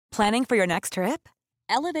Planning for your next trip?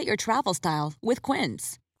 Elevate your travel style with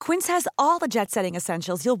Quince. Quince has all the jet-setting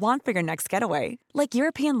essentials you'll want for your next getaway, like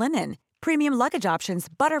European linen, premium luggage options,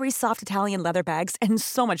 buttery soft Italian leather bags, and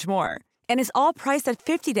so much more. And is all priced at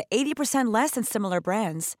 50 to 80% less than similar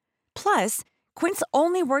brands. Plus, Quince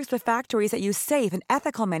only works with factories that use safe and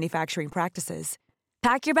ethical manufacturing practices.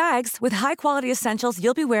 Pack your bags with high-quality essentials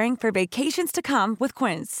you'll be wearing for vacations to come with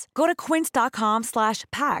Quince. Go to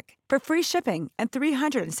quince.com/pack for free shipping and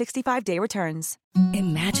 365-day returns.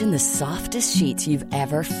 Imagine the softest sheets you've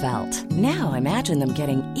ever felt. Now imagine them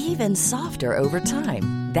getting even softer over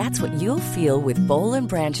time. That's what you'll feel with Boll &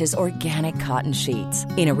 Branch's organic cotton sheets.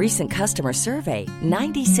 In a recent customer survey,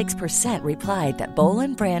 96% replied that Boll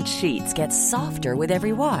 & Branch sheets get softer with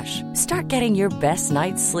every wash. Start getting your best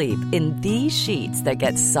night's sleep in these sheets that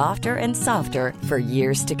get softer and softer for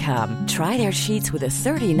years to come. Try their sheets with a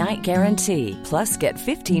 30-night guarantee. Plus, get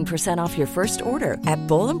 15% off your first order at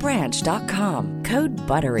bollandbranch.com. Code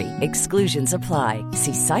BUTTERY. Exclusions apply.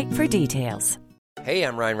 See site for details. Hey,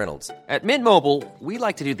 I'm Ryan Reynolds. At Mint Mobile, we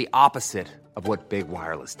like to do the opposite of what Big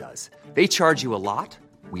Wireless does. They charge you a lot,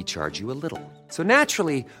 we charge you a little. So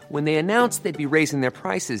naturally, when they announced they'd be raising their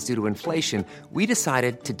prices due to inflation, we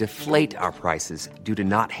decided to deflate our prices due to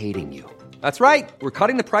not hating you. That's right. We're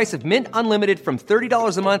cutting the price of Mint Unlimited from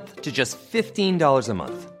 $30 a month to just $15 a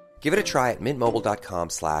month. Give it a try at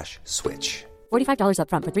mintmobile.com/switch. $45 up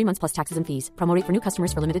front for 3 months plus taxes and fees. Promo rate for new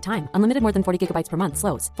customers for limited time. Unlimited more than 40 gigabytes per month.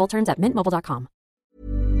 Slows full terms at mintmobile.com.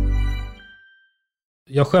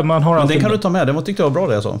 Ja, man har alltid... Den kan du ta med, det tyckte jag var bra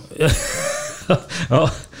det jag sa.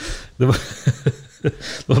 Ja, det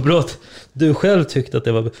var bra att du själv tyckte att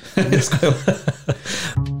det var... Det ska jag.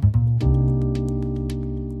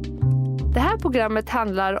 Det här programmet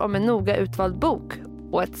handlar om en noga utvald bok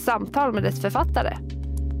och ett samtal med dess författare.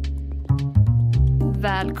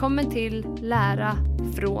 Välkommen till Lära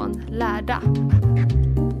från lärda.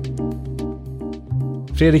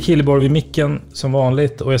 Fredrik Hilleborg vid micken som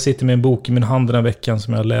vanligt, och jag sitter med en bok i min hand den här veckan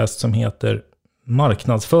som jag har läst som heter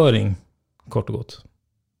Marknadsföring, kort och gott.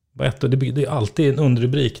 Det är alltid en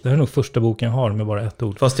underrubrik. Det här är nog första boken jag har med bara ett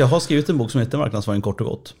ord. Fast jag har skrivit en bok som heter Marknadsföring, kort och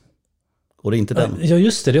gott. Och det är inte den. Ja,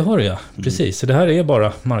 just det har jag. Precis, så det här är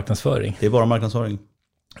bara marknadsföring. Det är bara marknadsföring.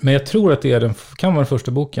 Men jag tror att det kan vara den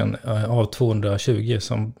första boken av 220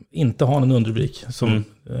 som inte har någon underrubrik.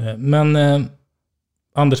 Men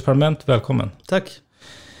Anders Parment, välkommen. Tack.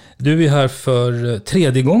 Du är här för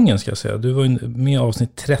tredje gången ska jag säga. Du var med i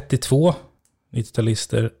avsnitt 32,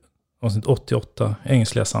 90-talister, avsnitt 88,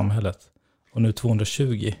 Ängsliga samhället. Och nu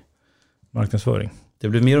 220, marknadsföring. Det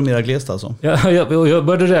blir mer och mer glest alltså. Jag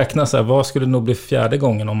började räkna så här, vad skulle nog bli fjärde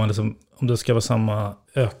gången om det ska vara samma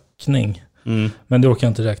ökning. Men det orkar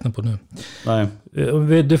jag inte räkna på nu. Nej.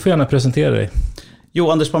 Du får gärna presentera dig. Jo,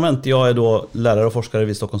 Anders Parment, jag är då lärare och forskare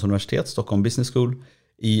vid Stockholms universitet, Stockholm Business School,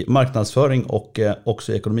 i marknadsföring och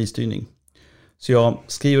också ekonomistyrning. Så jag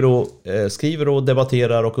skriver och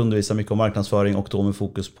debatterar och undervisar mycket om marknadsföring, och då med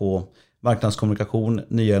fokus på marknadskommunikation,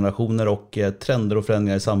 nya generationer och trender och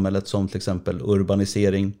förändringar i samhället, som till exempel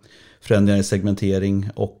urbanisering, förändringar i segmentering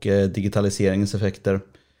och digitaliseringens effekter.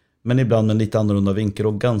 Men ibland med lite annorlunda vinkel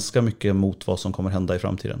och ganska mycket mot vad som kommer hända i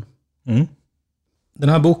framtiden. Den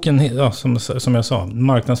här boken, ja, som jag sa,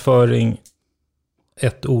 marknadsföring,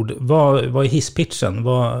 ett ord. Vad är hisspitchen?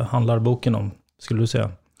 Vad handlar boken om, skulle du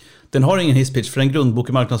säga? Den har ingen hisspitch, för en grundbok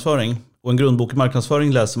i marknadsföring. Och en grundbok i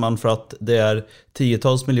marknadsföring läser man för att det är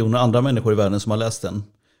tiotals miljoner andra människor i världen som har läst den.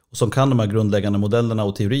 Och som kan de här grundläggande modellerna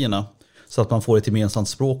och teorierna. Så att man får ett gemensamt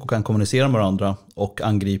språk och kan kommunicera med varandra och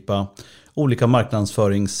angripa olika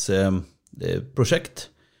marknadsföringsprojekt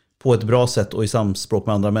på ett bra sätt och i samspråk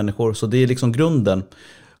med andra människor. Så det är liksom grunden.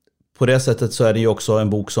 På det sättet så är det ju också en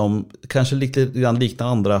bok som kanske lite grann liknar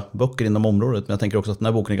andra böcker inom området. Men jag tänker också att den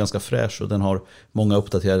här boken är ganska fräsch och den har många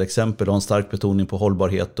uppdaterade exempel och en stark betoning på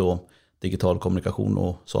hållbarhet och digital kommunikation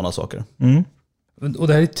och sådana saker. Och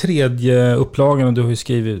det här är tredje upplagan, och du har ju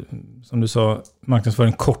skrivit, som du sa,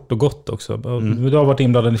 marknadsföring kort och gott också. Du har varit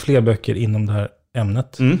inblandad i fler böcker inom det här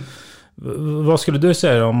ämnet. Vad skulle du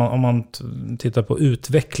säga om man tittar på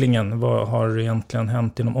utvecklingen? Vad har egentligen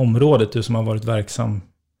hänt inom området, du som har varit verksam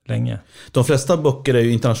länge? De flesta böcker är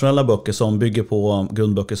ju internationella böcker som bygger på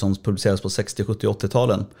grundböcker som publicerades på 60, 70,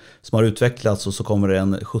 80-talen. Som har utvecklats, och så kommer det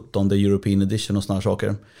en 17:e European Edition och såna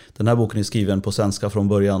saker. Den här boken är skriven på svenska från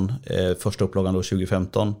början. Första upplagan då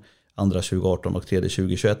 2015, andra 2018 och tredje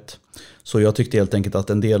 2021. Så jag tyckte helt enkelt att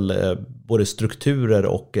en del både strukturer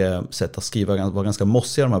och sätt att skriva var ganska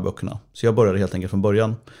mossiga, de här böckerna. Så jag började helt enkelt från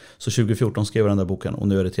början. Så 2014 skrev jag den där boken, och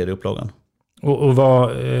nu är det tredje upplagan. Och vad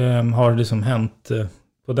har liksom hänt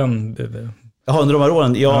på den? Ja, under de här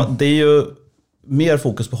åren, det är ju mer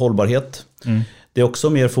fokus på hållbarhet. Det är också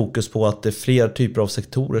mer fokus på att det är fler typer av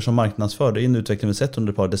sektorer som marknadsför. Det är en utveckling vi sett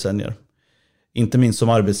under ett par decennier. Inte minst som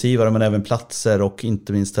arbetsgivare, men även platser och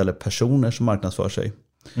inte minst heller personer som marknadsför sig.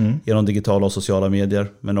 Genom digitala och sociala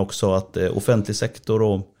medier. Men också att offentlig sektor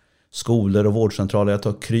och skolor och vårdcentraler, jag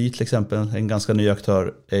tar Kry till exempel, en ganska ny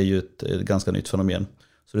aktör, är ju ett ganska nytt fenomen.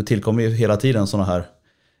 Så det tillkommer ju hela tiden sådana här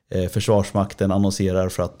Försvarsmakten annonserar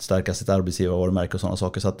för att stärka sitt arbetsgivarvarumärke och sådana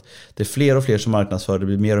saker. Så att det är fler och fler som marknadsför, det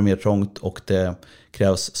blir mer och mer trångt och det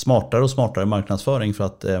krävs smartare och smartare marknadsföring för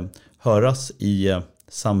att höras i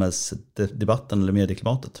samhällsdebatten eller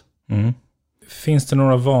medieklimatet. Finns det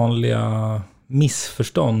några vanliga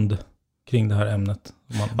missförstånd kring det här ämnet?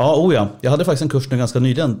 Ja. Jag hade faktiskt en kurs nu ganska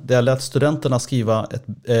nyligen där jag lät studenterna skriva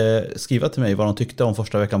till mig vad de tyckte om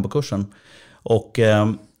första veckan på kursen. Och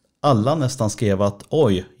alla nästan skrev att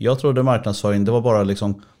jag trodde marknadsföring, det var bara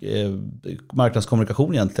liksom,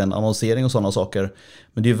 marknadskommunikation egentligen, annonsering och sådana saker.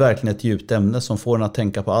 Men det är verkligen ett djupt ämne som får en att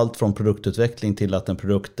tänka på allt från produktutveckling till att en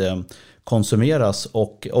produkt konsumeras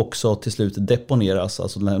och också till slut deponeras,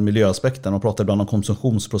 alltså den här miljöaspekten. Man pratar ibland om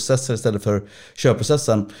konsumtionsprocesser istället för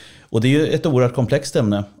köpprocessen. Och det är ju ett oerhört komplext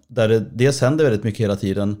ämne där det dels händer väldigt mycket hela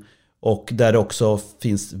tiden och där det också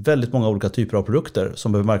finns väldigt många olika typer av produkter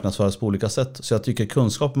som behöver marknadsföras på olika sätt. Så jag tycker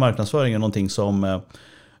kunskap om marknadsföring är någonting som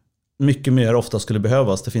mycket mer ofta skulle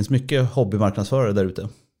behövas. Det finns mycket hobbymarknadsförare där ute.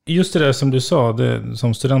 Just det där som du sa, det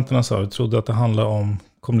som studenterna sa, jag trodde att det handlar om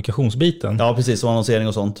kommunikationsbiten. Ja, precis, och annonsering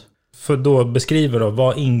och sånt. För då beskriver då,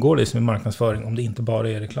 vad ingår det som är marknadsföring om det inte bara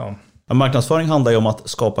är reklam? Ja, marknadsföring handlar ju om att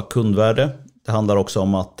skapa kundvärde. Det handlar också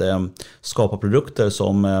om att skapa produkter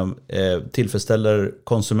som tillfredsställer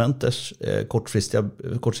konsumenters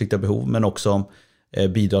kortsiktiga behov men också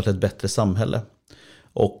bidrar till ett bättre samhälle.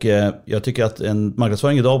 Och jag tycker att en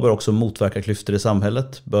marknadsföring idag bör också motverka klyftor i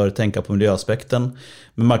samhället, bör tänka på miljöaspekten.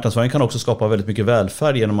 Men marknadsföring kan också skapa väldigt mycket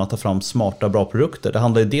välfärd genom att ta fram smarta, bra produkter. Det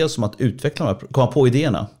handlar ju dels om att komma på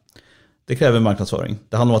idéerna. Det kräver marknadsföring.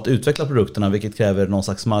 Det handlar om att utveckla produkterna, vilket kräver någon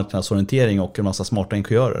slags marknadsorientering och en massa smarta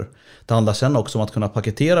ingenjörer. Det handlar sen också om att kunna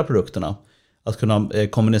paketera produkterna, att kunna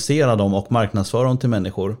kommunicera dem och marknadsföra dem till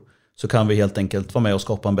människor. Så kan vi helt enkelt vara med och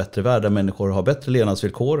skapa en bättre värld där människor har bättre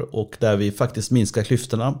levnadsvillkor och där vi faktiskt minskar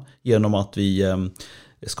klyftorna genom att vi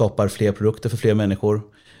skapar fler produkter för fler människor.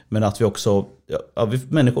 Men att vi också,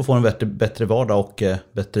 människor får en bättre vardag och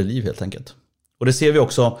bättre liv helt enkelt. Och det ser vi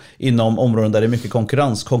också inom områden där det är mycket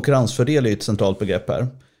konkurrens. Konkurrensfördel är ett centralt begrepp här.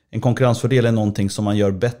 En konkurrensfördel är någonting som man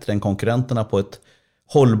gör bättre än konkurrenterna på ett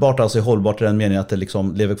hållbart, alltså hållbart i den meningen att det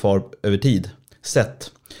liksom lever kvar över tid,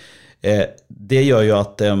 sätt. Det gör ju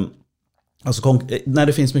att när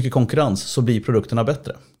det finns mycket konkurrens så blir produkterna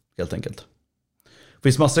bättre, helt enkelt. Det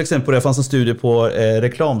finns massor av exempel på det. Det fanns en studie på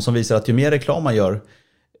reklam som visar att ju mer reklam man gör,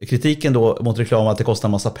 kritiken då mot reklam att det kostar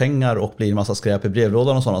en massa pengar och blir en massa skräp i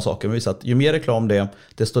brevlådan och sådana saker. Men visar att ju mer reklam det är,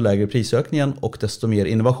 desto lägre prisökningen och desto mer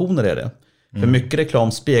innovationer är det. För mycket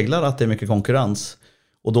reklam speglar att det är mycket konkurrens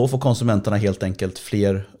och då får konsumenterna helt enkelt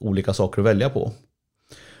fler olika saker att välja på.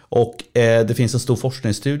 Och det finns en stor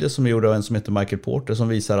forskningsstudie som är gjord av en som heter Michael Porter som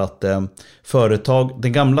visar att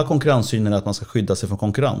den gamla konkurrenssynen är att man ska skydda sig från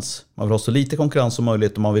konkurrens. Man vill ha så lite konkurrens som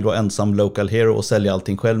möjligt och man vill vara ensam local hero och sälja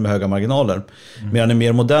allting själv med höga marginaler. Medan en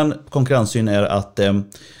mer modern konkurrenssyn är att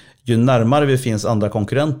ju närmare vi finns andra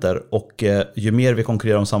konkurrenter och ju mer vi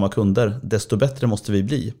konkurrerar om samma kunder, desto bättre måste vi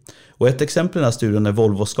bli. Och ett exempel i den här studien är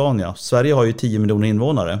Volvo och Scania. Sverige har ju 10 miljoner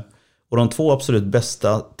invånare. Och de 2 absolut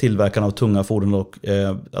bästa tillverkarna av tunga fordon och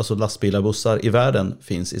alltså lastbilar och bussar i världen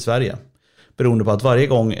finns i Sverige. Beroende på att varje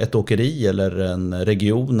gång ett åkeri eller en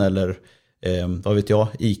region eller vad vet jag,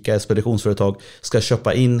 ICA, expeditionsföretag ska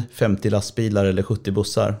köpa in 50 lastbilar eller 70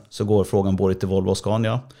 bussar så går frågan både till Volvo och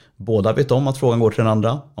Scania. Båda vet om att frågan går till den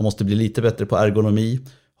andra. Man måste bli lite bättre på ergonomi,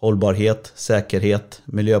 hållbarhet, säkerhet,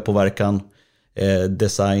 miljöpåverkan,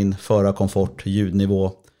 design, förarkomfort,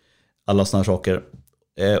 ljudnivå, alla sådana saker.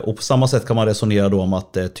 Och på samma sätt kan man resonera då om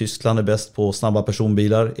att Tyskland är bäst på snabba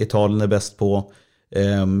personbilar, Italien är bäst på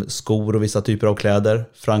skor och vissa typer av kläder,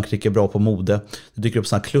 Frankrike är bra på mode. Det dyker upp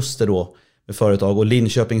sådana kluster då med företag och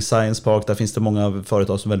Linköping Science Park, där finns det många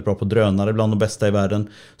företag som är väldigt bra på drönare, bland de bästa i världen.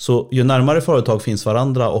 Så ju närmare företag finns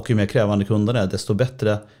varandra och ju mer krävande kunderna är, desto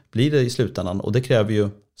bättre blir det i slutändan och det kräver ju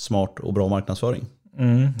smart och bra marknadsföring.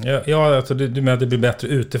 Ja, alltså du menar att det blir bättre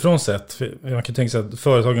utifrån sett. För man kan tänka sig att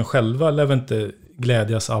företagen själva lär inte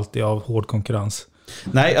glädjas alltid av hård konkurrens.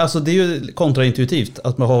 Nej, alltså det är ju kontraintuitivt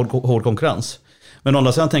att man har hård konkurrens. Men å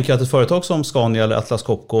andra sidan tänker jag att ett företag som Scania eller Atlas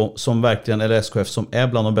Copco som verkligen, eller SKF som är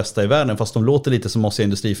bland de bästa i världen, fast de låter lite som oss i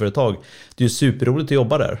industriföretag, det är ju superroligt att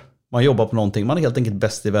jobba där. Man jobbar på någonting, man är helt enkelt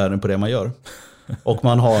bäst i världen på det man gör. Och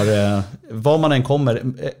man har, var man än kommer,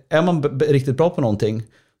 är man riktigt bra på någonting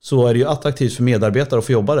så är det ju attraktivt för medarbetare att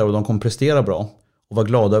få jobba där och de kommer prestera bra och vara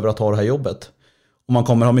glada över att ha det här jobbet. Och man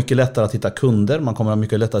kommer ha mycket lättare att hitta kunder, man kommer ha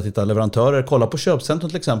mycket lättare att hitta leverantörer. Kolla på köpcentrum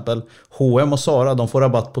till exempel, H&M och Zara, de får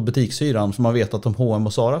rabatt på butikshyran för man vet att om H&M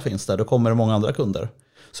och Zara finns där, då kommer det många andra kunder.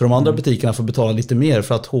 Så de andra butikerna får betala lite mer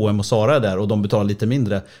för att H&M och Zara är där och de betalar lite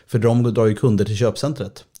mindre för de drar ju kunder till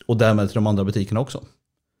köpcentret och därmed till de andra butikerna också.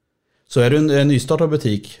 Så är du en nystartad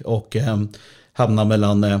butik och hamnar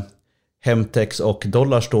mellan Hemtex och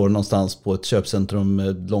Dollarstore någonstans på ett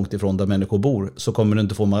köpcentrum långt ifrån där människor bor så kommer du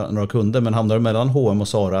inte få några kunder. Men hamnar du mellan H&M och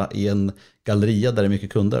Zara i en galleria där det är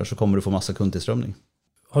mycket kunder så kommer du få massa kundtillströmning.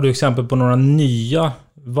 Har du exempel på några nya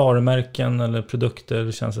varumärken eller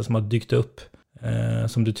produkter känns det som har dykt upp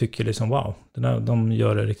som du tycker liksom wow, de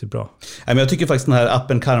gör det riktigt bra? Men jag tycker faktiskt den här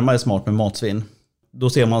appen Karma är smart med matsvinn. Då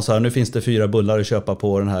ser man så här, nu finns det 4 bullar att köpa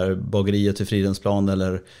på den här bageriet vid Fridhemsplan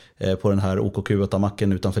eller på den här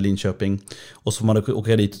OKQ8-macken utanför Linköping. Och så får man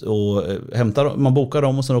åka dit och hämta, man bokar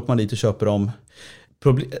dem och sen åker man dit och köper dem.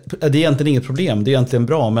 Det är egentligen inget problem, det är egentligen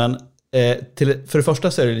bra, men för det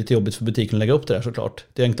första så är det lite jobbigt för butiken att lägga upp det där såklart.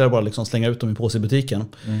 Det är enklare bara liksom slänga ut dem i påse i butiken.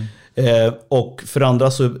 Och för det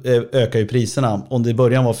andra så ökar ju priserna. Om det i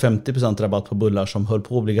början var 50% rabatt på bullar som höll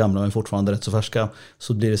på att bli gamla men fortfarande rätt så färska,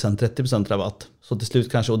 så blir det sen 30% rabatt. Så till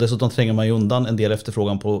slut kanske, och dessutom tränger man ju undan en del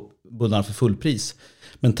efterfrågan på bullarna för fullpris.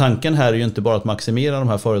 Men tanken här är ju inte bara att maximera de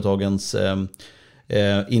här företagens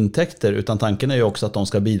intäkter, utan tanken är ju också att de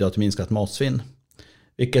ska bidra till minskat matsvinn.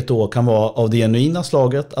 Vilket då kan vara av det genuina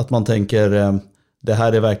slaget att man tänker det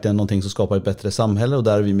här är verkligen någonting som skapar ett bättre samhälle och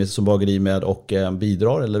där är vi med som bageri med och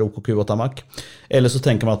bidrar, eller OKQ8-mack. Eller så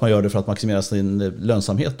tänker man att man gör det för att maximera sin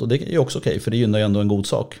lönsamhet och det är ju också okej, för det gynnar ju ändå en god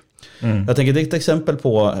sak. Jag tänker det är ett exempel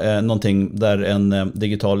på någonting där en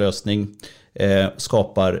digital lösning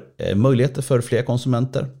skapar möjligheter för fler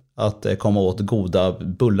konsumenter att komma åt goda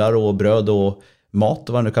bullar och bröd och mat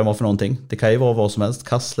och vad det nu kan vara för någonting. Det kan ju vara vad som helst,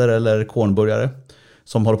 kassler eller kornburgare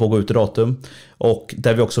som håller på att gå ut i datum. Och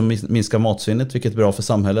där vi också minskar matsvinnet, vilket är bra för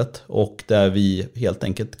samhället. Och där vi helt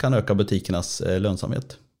enkelt kan öka butikernas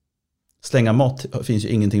lönsamhet. Slänga mat finns ju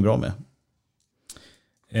ingenting bra med.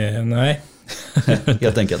 Nej.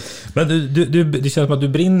 Helt enkelt. Men det känns som att du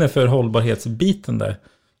brinner för hållbarhetsbiten där.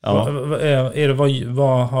 Ja.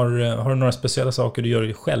 Har du några speciella saker du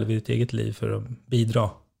gör själv i ditt eget liv för att bidra?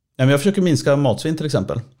 Jag försöker minska matsvinn till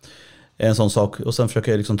exempel. En sån sak. Och sen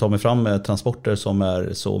försöker jag liksom ta mig fram med transporter som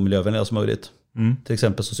är så miljövänliga som möjligt. Till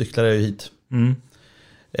exempel så cyklar jag ju hit.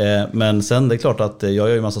 Men sen det är klart att jag gör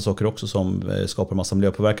ju massa saker också som skapar massa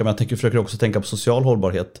miljöpåverkan. Men jag försöker också tänka på social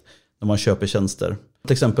hållbarhet när man köper tjänster.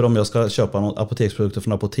 Till exempel om jag ska köpa någon apoteksprodukter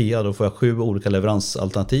från Apotea, då får jag 7 olika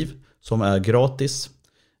leveransalternativ som är gratis.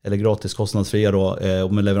 Eller gratis kostnadsfria då,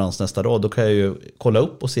 och med leverans nästa dag. Då kan jag ju kolla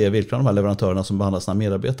upp och se vilka av de här leverantörerna som behandlar sina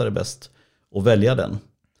medarbetare bäst och välja den.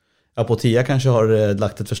 Apotea kanske har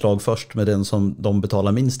lagt ett förslag först med den som de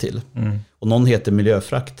betalar minst till. Och någon heter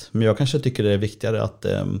miljöfrakt. Men jag kanske tycker det är viktigare att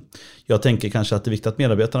jag tänker kanske att det är viktigt att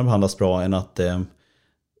medarbetarna behandlas bra än att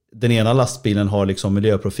den ena lastbilen har liksom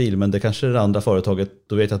miljöprofil, men det kanske är det andra företaget,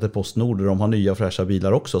 då vet jag att det är PostNord och de har nya fräscha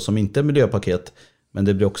bilar också som inte är miljöpaket, men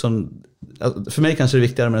det blir också för mig kanske det är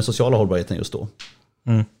viktigare med den sociala hållbarheten just då.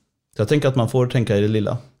 Så jag tänker att man får tänka i det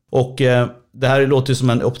lilla. Och det här låter ju som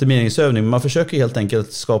en optimeringsövning, men man försöker helt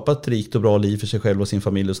enkelt skapa ett rikt och bra liv för sig själv och sin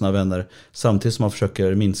familj och sina vänner, samtidigt som man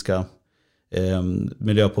försöker minska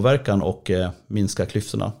miljöpåverkan och minska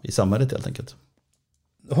klyftorna i samhället helt enkelt.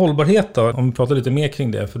 Hållbarhet då, om vi pratar lite mer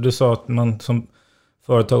kring det, för du sa att man som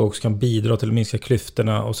företag också kan bidra till att minska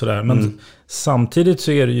klyftorna och sådär, men samtidigt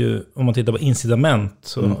så är det ju, om man tittar på incitament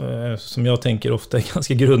så, som jag tänker ofta är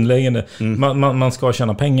ganska grundläggande, man ska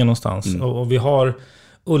tjäna pengar någonstans och vi har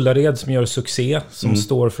Ullared som gör succé, som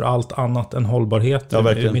står för allt annat än hållbarhet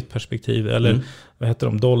i mitt perspektiv, eller vad heter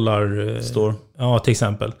de, Dollarstore, ja till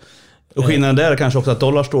exempel. Och skillnaden där är kanske också att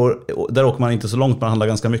Dollarstore, där åker man inte så långt, man handlar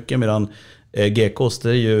ganska mycket, medan GKs, det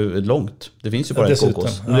är ju långt. Det finns ju bara ett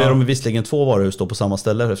GKs. Nu är de visserligen 2 varuhus då på samma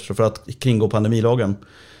ställe för att kringgå pandemilagen.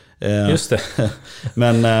 Just det.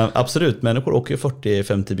 Men absolut, människor åker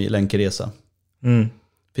 40-50 mil enkelresa.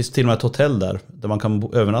 Det finns till och med ett hotell där man kan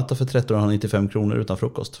övernatta för 1395 kronor utan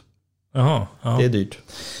frukost. Jaha. Det är dyrt.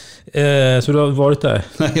 Så du har varit där?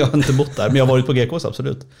 Nej, jag har inte bott där, men jag har varit på GKs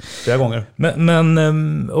absolut. Flera gånger.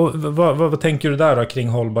 Men och vad tänker du där då kring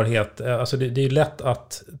hållbarhet? Alltså det är lätt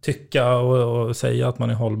att tycka och säga att man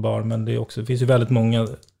är hållbar, men det finns ju väldigt många.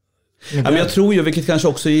 Men jag tror ju, vilket kanske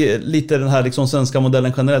också är lite den här liksom svenska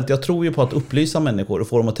modellen generellt, jag tror ju på att upplysa människor och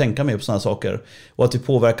få dem att tänka mer på sådana saker. Och att vi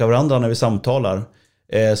påverkar varandra när vi samtalar.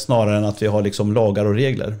 snarare än att vi har liksom lagar och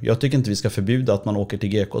regler. Jag tycker inte vi ska förbjuda att man åker till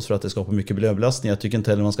GKs för att det skapar mycket miljöbelastning. Jag tycker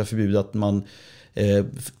inte heller man ska förbjuda att man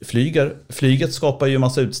flyger. Flyget skapar ju en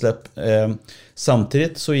massa utsläpp.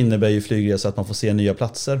 Samtidigt så innebär ju flygresa att man får se nya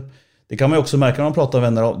platser. Det kan man ju också märka när man pratar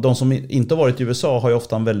med vänner. De som inte har varit i USA har ju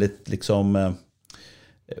ofta en väldigt liksom,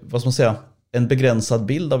 vad ska man säga, en begränsad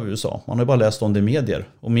bild av USA. Man har ju bara läst om det i medier.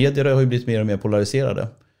 Och medier har ju blivit mer och mer polariserade.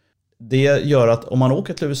 Det gör att om man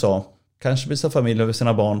åker till USA, kanske med sin familj och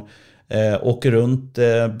sina barn, åker runt,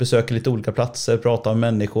 besöker lite olika platser, pratar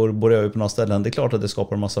med människor, bor över på några ställen. Det är klart att det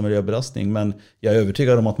skapar en massa miljöbelastning, men jag är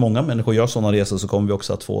övertygad om att många människor gör sådana resor, så kommer vi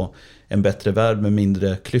också att få en bättre värld med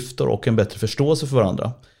mindre klyftor och en bättre förståelse för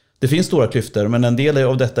varandra. Det finns stora klyftor, men en del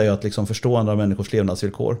av detta är att liksom förstå andra människors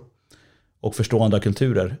levnadsvillkor och förstå andra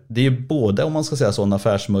kulturer. Det är ju både, om man ska säga så, en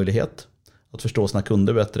affärsmöjlighet att förstå sina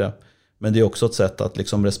kunder bättre, men det är också ett sätt att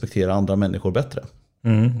liksom respektera andra människor bättre.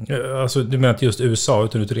 Alltså, du menar inte just USA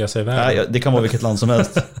utan ut och resa i världen? Nej, det kan vara vilket land som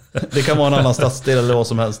helst. Det kan vara en annan stadsdel eller vad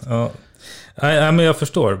som helst. Ja. Nej, men jag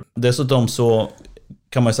förstår. Dessutom så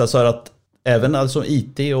kan man ju säga så här att även alltså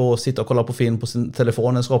IT och sitta och kolla på film på sin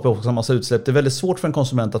telefon skapar också en massa utsläpp. Det är väldigt svårt för en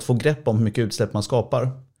konsument att få grepp om hur mycket utsläpp man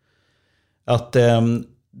skapar. Att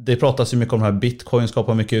det pratas ju mycket om det här, bitcoin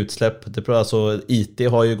skapar mycket utsläpp. Alltså IT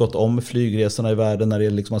har ju gått om flygresorna i världen när det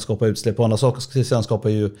är liksom att skapa utsläpp. Och andra saker sen skapar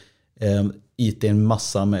ju IT en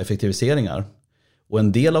massa med effektiviseringar. Och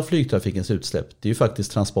en del av flygtrafikens utsläpp, det är ju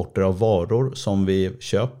faktiskt transporter av varor som vi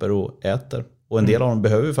köper och äter. Och en del av dem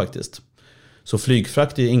behöver vi faktiskt. Så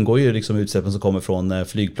flygfrakt ingår ju liksom utsläppen som kommer från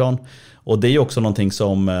flygplan. Och det är ju också någonting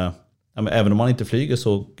som, även om man inte flyger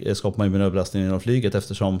så skapar man ju miljöbelastning inom flyget,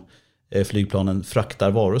 eftersom flygplanen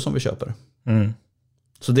fraktar varor som vi köper.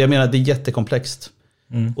 Så det, jag menar, det är jättekomplext.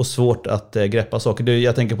 Och svårt att greppa saker.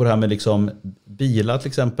 Jag tänker på det här med liksom bilar till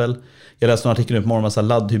exempel. Jag läste en artikel nu på morgonen om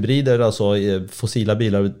laddhybrider, alltså fossila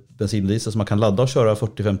bilar, bensin och diesel som man kan ladda och köra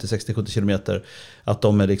 40, 50, 60, 70 kilometer. Att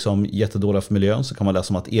de är liksom jättedåliga för miljön. Så kan man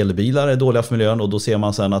läsa om att elbilar är dåliga för miljön, och då ser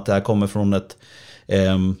man sen att det här kommer från ett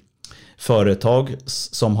företag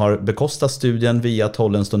som har bekostat studien via ett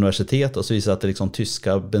holländskt universitet, och så visar att det liksom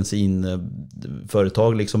tyska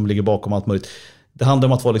bensinföretag liksom ligger bakom allt möjligt. Det handlar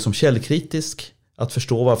om att vara liksom källkritisk, att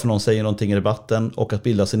förstå varför någon säger någonting i debatten, och att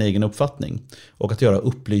bilda sin egen uppfattning och att göra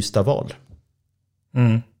upplysta val.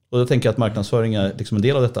 Och då tänker jag att marknadsföring är liksom en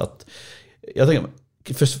del av detta. Jag tänker,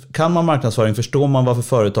 kan man marknadsföring, förstår man varför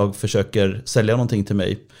företag försöker sälja någonting till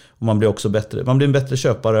mig, och man blir också bättre. Man blir en bättre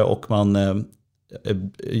köpare, och man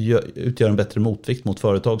utgör en bättre motvikt mot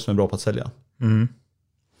företag som är bra på att sälja.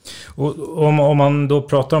 Och om man då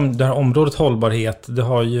pratar om det här området hållbarhet, det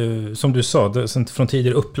har ju, som du sa, från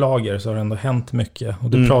tidigare upplagor så har det ändå hänt mycket. Och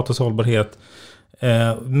det pratas hållbarhet,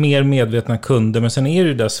 mer medvetna kunder, men sen är det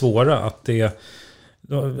ju det svåra att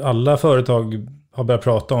alla företag har börjat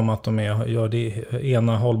prata om att de gör det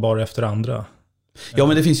ena hållbara efter andra. Ja,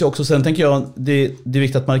 men det finns ju också, sen tänker jag, det är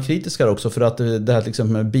viktigt att man är kritiska också, för att det här till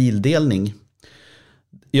exempel med bildelning.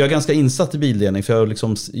 Jag är ganska insatt i bildelning, för jag har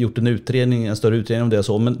liksom gjort en större utredning om det och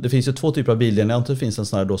så. Men det finns ju två typer av bildelning. Antingen finns en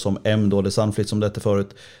sån här då som M, eller Sunflit som det hette förut,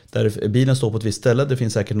 där bilen står på ett visst ställe. Det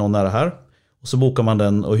finns säkert någon nära här. Och så bokar man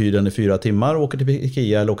den och hyr den i 4 timmar och åker till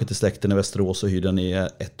Ikea eller åker till släkten i Västerås och hyr den i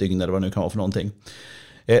 1 dygn eller vad det nu kan vara för någonting.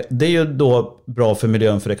 Det är ju då bra för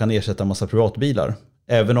miljön, för det kan ersätta en massa privatbilar.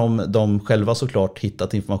 Även om de själva såklart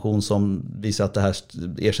hittat information som visar att det här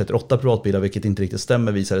ersätter 8 privatbilar, vilket inte riktigt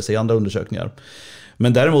stämmer, visar det sig i andra undersökningar.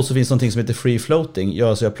 Men däremot så finns det någonting som heter free floating.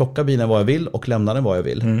 Jag plockar bilen vad jag vill och lämnar den vad jag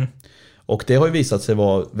vill. Och det har ju visat sig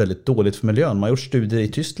vara väldigt dåligt för miljön. Man har gjort studier i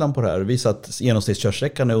Tyskland på det här. Det visar att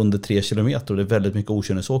genomsnittskörsträckan är under 3 kilometer och det är väldigt mycket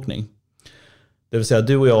okynnesåkning. Det vill säga,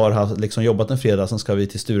 du och jag har liksom jobbat en fredag, sen ska vi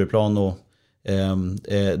till Stureplan och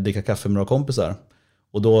dricka kaffe med några kompisar.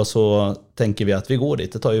 Och då så tänker vi att vi går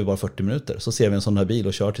dit, det tar ju bara 40 minuter. Så ser vi en sån här bil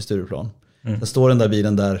och kör till Stureplan. Sen står den där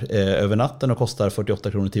bilen där över natten och kostar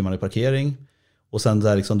 48 kronor i timmen i parkering. Och sen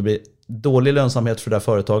där liksom det blir dålig lönsamhet för det här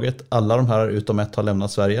företaget. Alla de här utom ett har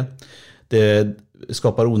lämnat Sverige. Det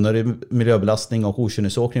skapar onödig miljöbelastning och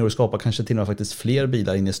okynnesåkning, och det skapar kanske till och med faktiskt fler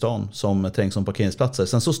bilar in i stan som trängs som parkeringsplatser.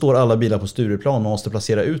 Sen så står alla bilar på Stureplan, man måste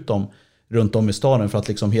placera ut dem runt om i staden, för att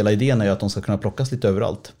liksom hela idén är att de ska kunna plockas lite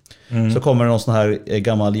överallt. Så kommer det någon sån här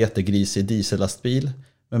gammal jättegrisig diesellastbil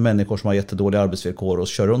med människor som har jättedåliga arbetsvillkor och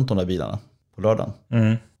kör runt de där bilarna på lördagen.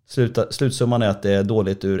 Slutsumman är att det är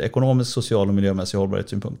dåligt ur ekonomisk, social och miljömässig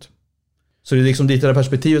hållbarhetssynpunkt. Så det är liksom dit det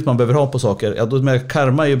perspektivet man behöver ha på saker. Ja, då med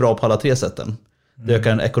karma är ju bra på alla 3 sätten. Det ökar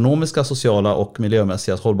den ekonomiska, sociala och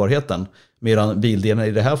miljömässiga hållbarheten. Medan bildelen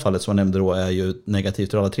i det här fallet som jag nämnde då är ju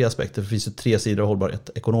negativt ur alla 3 aspekter. Det finns ju 3 sidor av hållbarhet: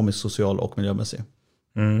 ekonomisk, social och miljömässig.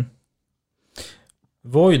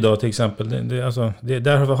 Voi då till exempel,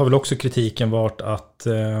 där har väl också kritiken varit att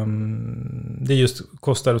det just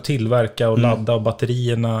kostar att tillverka och ladda och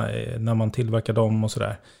batterierna när man tillverkar dem och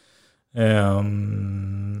sådär.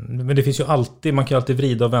 Men det finns ju alltid, man kan alltid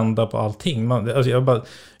vrida och vända på allting.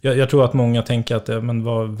 Jag tror att många tänker att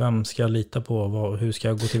vem ska jag lita på? Hur ska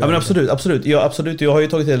jag gå till väga? Ja, men absolut. Jag har ju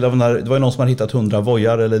tagit del av det var ju någon som har hittat 100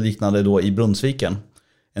 vojar eller liknande då i Brunnsviken.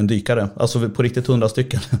 En dykare, alltså på riktigt 100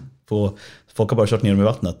 stycken. Folk har bara kört ner dem i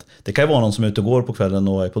vattnet. Det kan ju vara någon som är ute och går på kvällen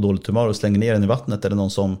och är på dåligt humör och slänger ner den i vattnet, eller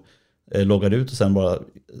någon som loggar ut och sen bara,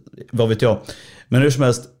 vad vet jag. Men hur som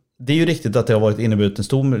helst, det är ju riktigt att det har varit inneburit en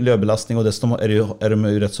stor miljöbelastning och dessutom är de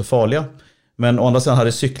ju rätt så farliga. Men å andra sidan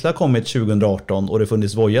hade cyklar kommit 2018 och det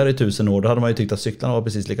funnits vojar i 1000 år, då hade man ju tyckt att cyklarna var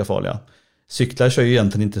precis lika farliga. Cyklar kör ju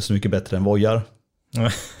egentligen inte så mycket bättre än vojar.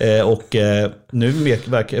 Nu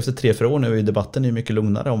verkar efter 3-4 år nu i debatten är mycket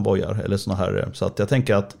lugnare om vojar eller såna här, så att jag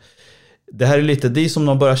tänker att det här är lite, det är som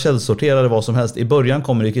de börjar källsortera vad som helst. I början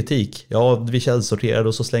kommer det kritik. Ja, vi källsorterade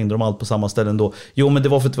och så slängde de allt på samma ställen då. Jo, men det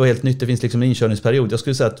var för att det var helt nytt. Det finns liksom en inkörningsperiod. Jag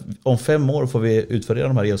skulle säga att om 5 år får vi utvärdera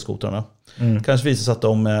de här elskotrarna. Kanske visar sig att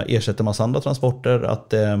de ersätter massa andra transporter. Att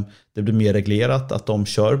det blir mer reglerat. Att de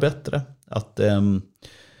kör bättre. Att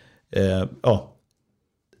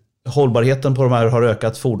hållbarheten på de här har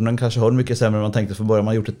ökat. Fordonen kanske höll mycket sämre än man tänkte från början.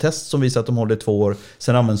 Man har gjort ett test som visar att de håller 2 år.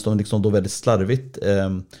 Sen används de liksom då väldigt slarvigt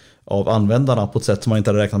av användarna på ett sätt som man inte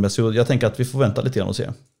hade räknat med. Så jag tänker att vi får vänta lite grann och se.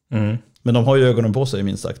 Men de har ju ögonen på sig,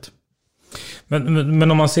 minst sagt.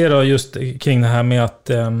 Men om man ser då just kring det här med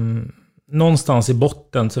att någonstans i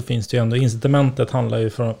botten så finns det ju ändå, incitamentet handlar ju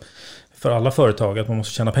för alla företag att man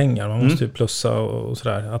måste tjäna pengar. Man måste ju plussa och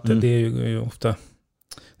sådär. Att det är ju ofta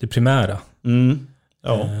det primära.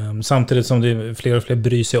 Ja. Samtidigt som det fler och fler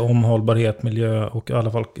bryr sig om hållbarhet, miljö och i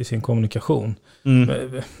alla fall i sin kommunikation.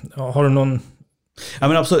 Har du någon... Ja,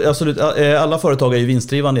 men absolut. Alla företag är ju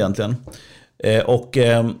vinstdrivande egentligen. Och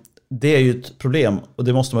det är ju ett problem och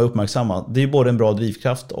det måste man uppmärksamma. Det är ju både en bra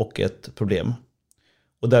drivkraft och ett problem.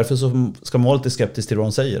 Och därför så ska man vara lite skeptisk till vad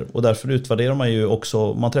de säger. Och därför utvärderar man ju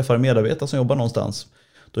också, man träffar en medarbetare som jobbar någonstans.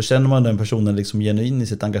 Då känner man den personen liksom genuin i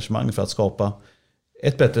sitt engagemang för att skapa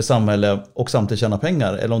ett bättre samhälle och samtidigt tjäna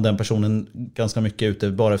pengar. Eller om den personen ganska mycket är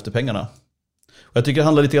ute bara efter pengarna. Och jag tycker det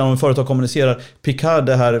handlar lite grann om hur företag kommunicerar. Picard,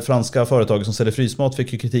 det här franska företaget som säljer frysmat,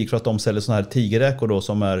 fick ju kritik för att de säljer såna här tigerräkor då,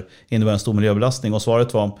 som innebär en stor miljöbelastning. Och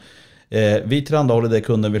svaret var, vi tillhandahåller det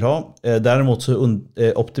kunden vill ha. Däremot så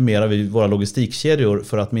optimerar vi våra logistikkedjor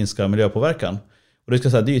för att minska miljöpåverkan. Och det ska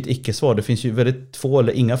säga, det är ju ett icke-svar. Det finns ju väldigt få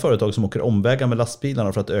eller inga företag som åker omvägar med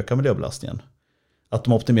lastbilarna för att öka miljöbelastningen. Att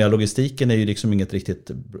de optimerar logistiken är ju liksom ingen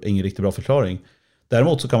riktigt bra förklaring.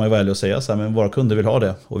 Däremot så kan man ju vara ärlig och säga så här, men våra kunder vill ha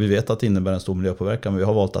det och vi vet att det innebär en stor miljöpåverkan, men vi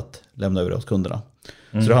har valt att lämna över det åt kunderna.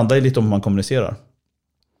 Så det handlar ju lite om hur man kommunicerar.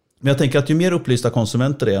 Men jag tänker att ju mer upplysta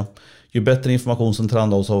konsumenter är, ju bättre information som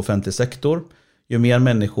tillhandahålls av offentlig sektor, ju mer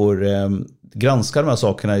människor granskar de här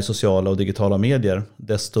sakerna i sociala och digitala medier,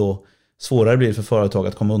 desto svårare blir det för företag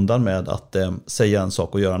att komma undan med att säga en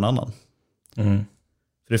sak och göra en annan.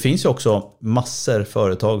 För det finns ju också massor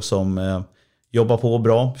företag som jobbar på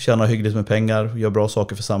bra, tjänar hyggligt med pengar, gör bra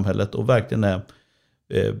saker för samhället och verkligen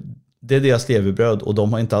det är deras levebröd och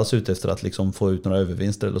de har inte alls ute efter att liksom få ut några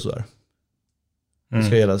övervinster eller sådär. Det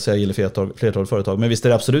ska gälla flertal företag. Men visst är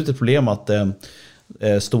det absolut ett problem att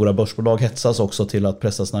stora börsbolag hetsas också till att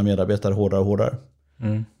pressa sina medarbetare hårdare och hårdare.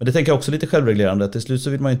 Men det tänker jag också lite självreglerande. Till slut så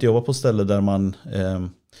vill man inte jobba på ställe där man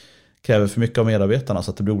kräver för mycket av medarbetarna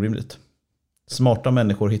så att det blir orimligt. Smarta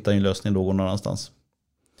människor hittar en lösning då någon annanstans.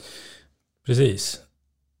 Precis.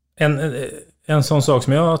 En sån sak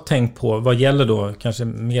som jag har tänkt på vad gäller då kanske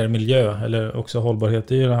mer miljö eller också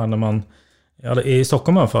hållbarhet är ju det här när man i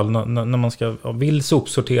Stockholm i alla fall när man vill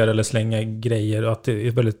sopsortera eller slänga grejer att det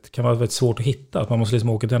är kan vara väldigt svårt att hitta, att man måste liksom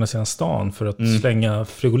åka till ena sidan stan för att slänga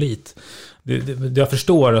frigolit. Jag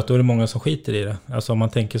förstår att då är det många som skiter i det. Alltså om man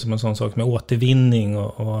tänker som en sån sak med återvinning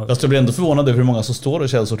och... Jag blir ändå förvånad över hur många som står och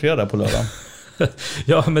källsorterar där på lördag.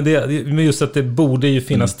 Ja, men just att det borde ju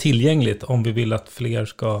finnas tillgängligt om vi vill att fler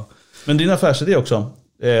ska... Men din affärsidé också,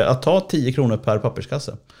 att ta 10 kronor per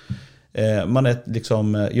papperskasse. Man är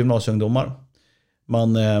liksom gymnasieungdomar.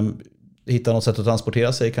 Man hittar något sätt att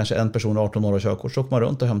transportera sig. Kanske en person 18 år och körkort. Så åker man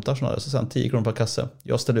runt och hämtar sådana där. Så sen 10 kronor per kasse.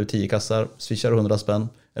 Jag ställer ut 10 kassar, swishar 100 spänn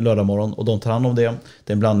en lördag morgon. Och de tar hand om det.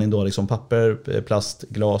 Det är en blandning då liksom papper, plast,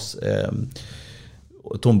 glas,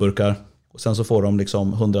 tomburkar. Och sen så får de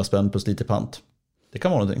liksom 100 spänn plus lite pant. Det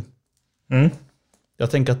kan vara någonting.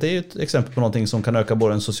 Jag tänker att det är ett exempel på någonting som kan öka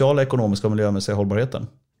både den sociala, ekonomiska och miljömässiga hållbarheten.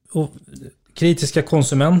 Och kritiska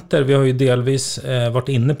konsumenter, vi har ju delvis varit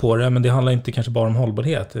inne på det, men det handlar inte kanske bara om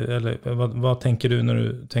hållbarhet. Eller, vad tänker du när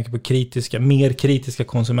du tänker på mer kritiska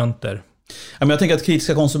konsumenter? Jag tänker att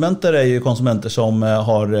kritiska konsumenter är ju konsumenter som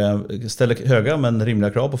ställer höga men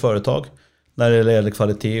rimliga krav på företag när det gäller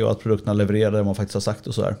kvalitet och att produkterna levererar det man faktiskt har sagt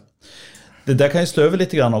och så här. Det där kan ju slå över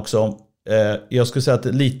lite grann också. Jag skulle säga att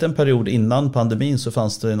en liten period innan pandemin så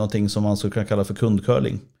fanns det någonting som man skulle kunna kalla för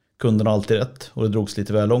kundcurling. Kunden har alltid rätt och det drogs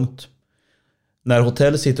lite väl långt. När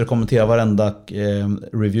hotell sitter och kommenterar varenda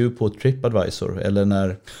review på TripAdvisor eller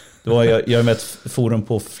när jag är med ett forum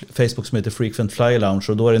på Facebook som heter Frequent Flyer Lounge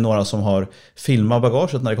och då är det några som har filmat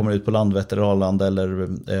bagaget när det kommer ut på Landvetter, Arlanda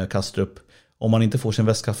eller Kastrup. Om man inte får sin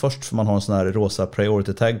väska först för man har en sån här rosa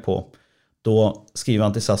priority tag på, då skriver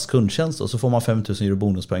han till SAS kundtjänst och så får man 5 000 euro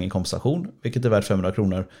bonuspoäng i kompensation, vilket är värt 500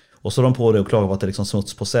 kronor. Och så är de på det och klagar på att det är liksom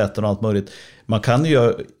smuts på säten och allt möjligt. Man kan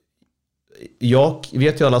ju, jag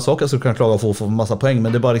vet ju alla saker så kan klaga på att få en massa poäng,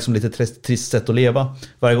 men det är bara liksom lite trist sätt att leva.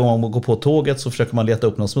 Varje gång man går på tåget så försöker man leta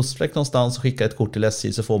upp någon smutsfläck någonstans och skicka ett kort till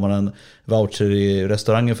SJ så får man en voucher i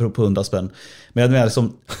restaurangen för på 100 spänn. Men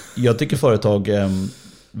jag tycker företag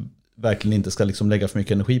verkligen inte ska liksom lägga för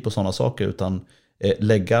mycket energi på sådana saker utan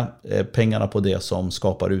lägga pengarna på det som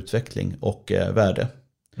skapar utveckling och värde.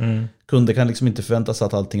 Kunder kan liksom inte förvänta sig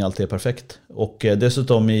att allting alltid är perfekt. Och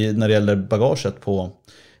dessutom när det gäller bagaget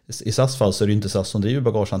i SAS fall så är det inte SAS som driver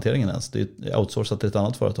bagagehanteringen ens. Det är outsourcat till ett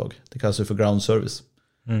annat företag. Det kallas ju för ground service.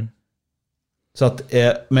 Så att,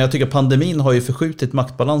 men jag tycker pandemin har ju förskjutit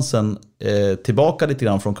maktbalansen tillbaka lite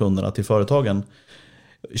grann från kunderna till företagen.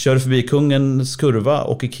 Jag körde förbi Kungens Kurva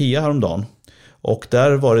och Ikea häromdagen. Och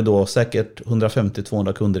där var det då säkert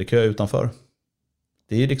 150-200 kunder i kö utanför.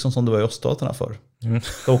 Det är ju liksom som det var i öststaterna förr.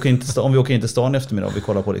 Om vi åker in till stan i eftermiddag och vi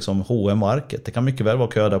kollar på liksom H&M och Arket, det kan mycket väl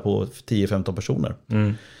vara kö där på 10-15 personer.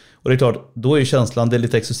 Och det är klart, då är ju känslan, det är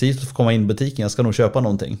lite exklusivt att få komma in i butiken, jag ska nog köpa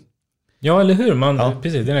någonting. Ja, eller hur?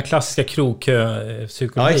 Precis, den här klassiska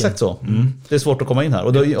krogkö-psykologin. Ja, exakt så. Det är svårt att komma in här.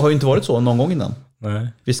 Och det har ju inte varit så någon gång innan. Nej.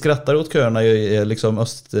 Vi skrattar åt köerna i liksom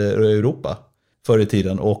Östeuropa förr i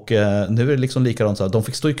tiden. Och nu är det liksom likadant så här. De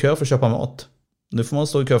fick stå i kö för att köpa mat. Nu får man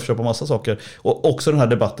stå i kö för att köpa massa saker. Och också den här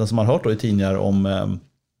debatten som man har hört då i tidningar om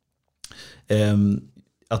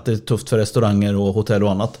att det är tufft för restauranger och hotell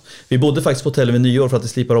och annat. Vi bodde faktiskt på hotell vid nyår för att det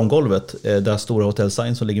slipar om golvet. Där stora Hotel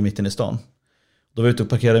Sign som ligger mitt inne i stan. Då var jag ute och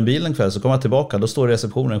parkerade en bil en kväll, så kom jag tillbaka. Då står i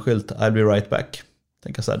receptionen en skylt, I'll be right back.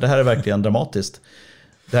 Tänker så här, det här är verkligen dramatiskt.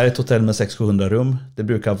 Det här är ett hotell med 600-700 rum. Det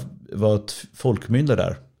brukar vara ett folkmynde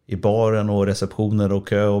där. I baren och receptioner och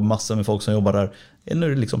kö och massor med folk som jobbar där. Nu är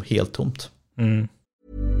det liksom helt tomt.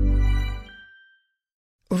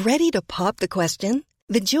 Ready to pop the question?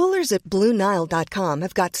 The jewelers at BlueNile.com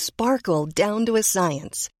have got sparkle down to a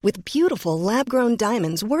science with beautiful lab-grown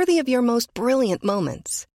diamonds worthy of your most brilliant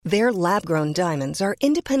moments. Their lab-grown diamonds are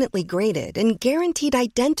independently graded and guaranteed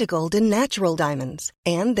identical to natural diamonds,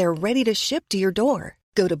 and they're ready to ship to your door.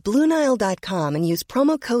 Go to BlueNile.com and use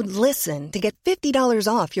promo code LISTEN to get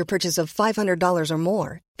 $50 off your purchase of $500 or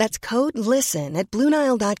more. That's code LISTEN at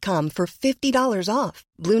BlueNile.com for $50 off.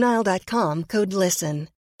 BlueNile.com, code LISTEN.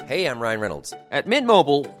 Hey, I'm Ryan Reynolds. At Mint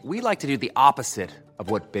Mobile, we like to do the opposite of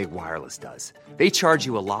what Big Wireless does. They charge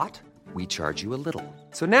you a lot, we charge you a little.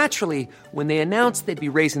 So naturally, when they announced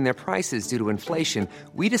they'd be raising their prices due to inflation,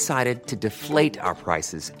 we decided to deflate our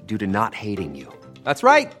prices due to not hating you. That's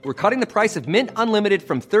right. We're cutting the price of Mint Unlimited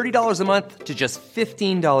from $30 a month to just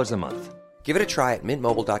 $15 a month. Give it a try at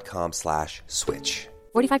mintmobile.com/switch.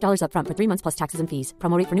 $45 up front for 3 months plus taxes and fees.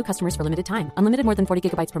 Promo rate for new customers for limited time. Unlimited more than 40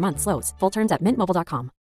 gigabytes per month slows. Full terms at mintmobile.com.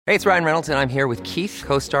 Hey, it's Ryan Reynolds, and I'm here with Keith,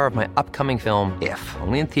 co-star of my upcoming film, If,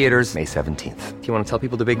 only in theaters May 17th. Do you want to tell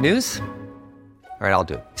people the big news? All right, I'll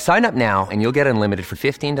do it. Sign up now and you'll get unlimited for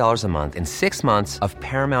 $15 a month and 6 months of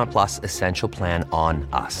Paramount Plus Essential Plan on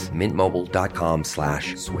us.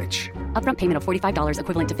 mintmobile.com/switch. Upfront payment of $45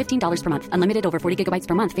 equivalent to $15 per month. Unlimited over 40 gigabytes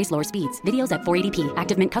per month. Face lower speeds. Videos at 480p.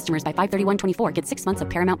 Active Mint customers by 531.24 get 6 months of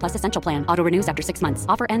Paramount Plus Essential Plan. Auto renews after 6 months.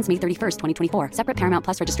 Offer ends May 31st, 2024. Separate Paramount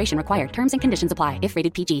Plus registration required. Terms and conditions apply if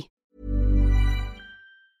rated PG.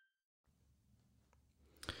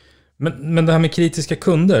 Men det här med kritiska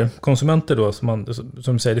kunder, konsumenter då, som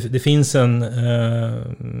säger, det finns en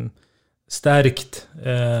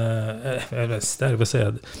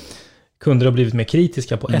kunder har blivit mer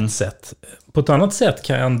kritiska på ett sätt. På ett annat sätt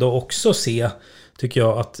kan jag ändå också se, tycker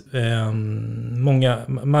jag, att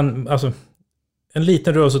alltså en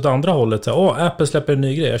liten rörelse åt andra hållet. Apple släpper en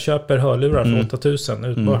ny grej, jag köper hörlurar för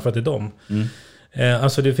 8000 bara för att det är dem.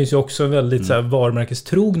 Alltså det finns ju också väldigt så här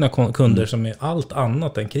varumärkestrogna kunder som är allt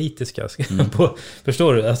annat än kritiska.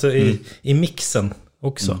 Förstår du? Alltså i mixen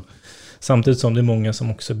också. Samtidigt som det är många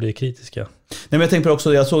som också blir kritiska. Nej, men jag tänkte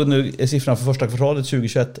också, jag såg nu siffran för första kvartalet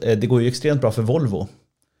 2021, det går ju extremt bra för Volvo.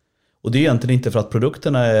 Och det är egentligen inte för att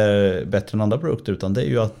produkterna är bättre än andra produkter, utan det är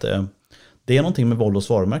ju att det är någonting med Volvos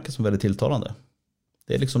varumärke som är väldigt tilltalande.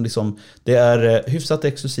 Det är liksom det är hyfsat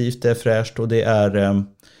exklusivt, det är fräscht och det är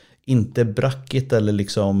inte brackigt eller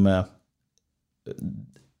liksom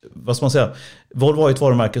vad ska man säga? Volvo har ett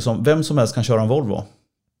varumärke som vem som helst kan köra en Volvo.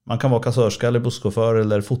 Man kan vara kassörska eller busschaufför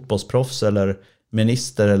eller fotbollsproffs eller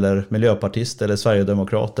minister eller miljöpartist eller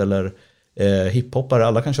sverigedemokrat eller hiphoppare.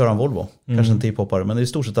 Alla kan köra en Volvo. Kanske inte hiphoppare, men i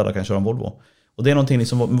stort sett alla kan köra en Volvo. Och det är någonting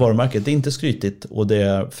liksom med varumärket. Det är inte skrytigt och det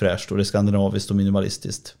är fräscht och det är skandinaviskt och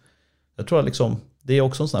minimalistiskt. Jag tror att liksom, det är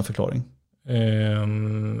också en sån här förklaring.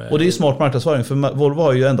 Och det är smart marknadsföring, för Volvo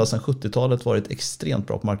har ju ända sedan 70-talet varit extremt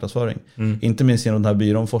bra på marknadsföring. Inte minst genom den här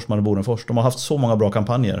byrån Forsman och Bodenfors. De har haft så många bra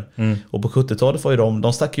kampanjer. Och på 70-talet var ju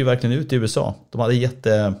de stack ju verkligen ut i USA. De hade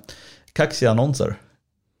jättekaxiga annonser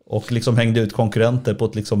och liksom hängde ut konkurrenter på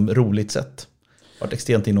ett liksom roligt sätt. Varit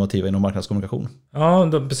extremt innovativa inom marknadskommunikation.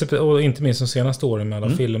 Ja, och inte minst de senaste åren med alla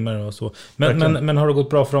filmer och så. Men har det gått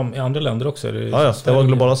bra för dem i andra länder också? Ja, det var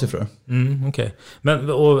globala siffror. Okej. Men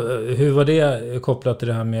och hur var det kopplat till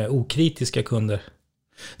det här med okritiska kunder?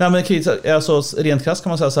 Nej, men alltså, rent krasst kan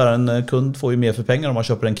man säga så här, en kund får ju mer för pengar om man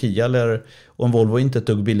köper en Kia och en Volvo är inte ett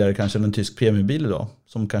dugg billigare kanske än en tysk premiumbil idag,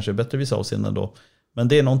 som kanske är bättre vissa avseenden då. Men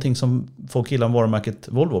det är någonting som folk gillar varumärket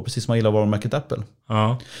Volvo, precis som man gillar varumärket Apple.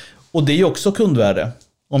 Ja. Och det är ju också kundvärde.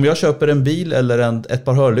 Om jag köper en bil eller ett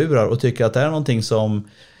par hörlurar och tycker att det är någonting som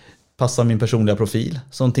passar min personliga profil,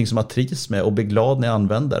 så någonting som jag trivs med och blir glad när jag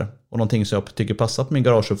använder, och någonting som jag tycker passar på min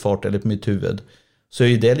garageuppfart eller på mitt huvud, så är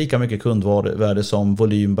ju det lika mycket kundvärde som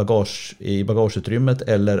volym i bagageutrymmet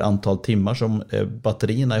eller antal timmar som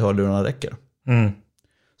batterierna i hörlurarna räcker.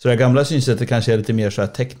 Så det gamla synsättet kanske är lite mer så här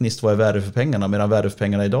tekniskt, vad är värde för pengarna, medan värde för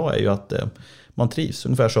pengarna idag är ju att man trivs.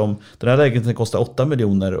 Ungefär som den här lägenheten kostar 8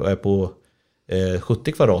 miljoner och är på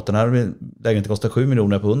 70 kvadrat. Den här lägenheten kostar 7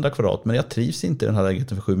 miljoner på 100 kvadrat. Men jag trivs inte i den här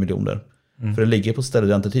lägenheten för 7 miljoner. För den ligger på stället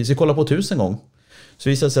där jag inte trivs. Vi kollade på ett hus en gång. Så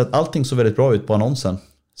visade det sig att allting såg väldigt bra ut på annonsen.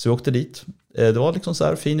 Så vi åkte dit. Det var liksom så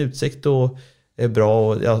här fin utsikt och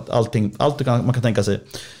bra. Och allt man kan tänka sig.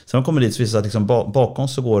 Sen man kommer dit så visade det sig att liksom bakom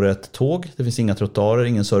så går det ett tåg. Det finns inga trottoarer,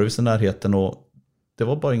 ingen service i närheten och det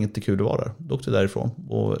var bara inget kul att vara där. Då åkte vi därifrån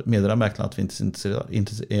och meddelade mäklaren att vi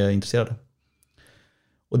inte är intresserade.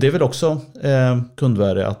 Och det är väl också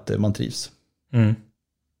kundvärde att man trivs.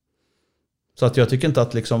 Så att jag tycker inte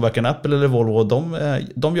att liksom varken Apple eller Volvo,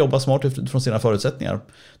 de jobbar smart från sina förutsättningar.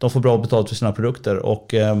 De får bra betalt för sina produkter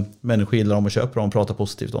och människor gillar dem och köper dem och pratar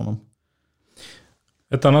positivt om dem.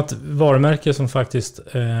 Ett annat varumärke som faktiskt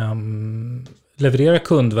levererar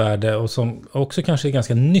kundvärde och som också kanske är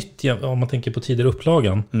ganska nytt om man tänker på tidigare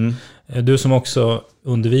upplagan. Du som också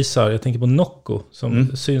undervisar, jag tänker på Nocco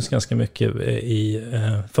som syns ganska mycket i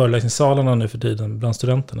föreläsningssalarna nu för tiden bland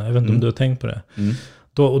studenterna. Jag vet inte om du har tänkt på det.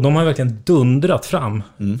 Och de har verkligen dundrat fram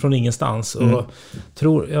från ingenstans. Och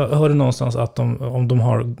jag hörde någonstans att om de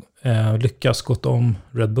har lyckats gått om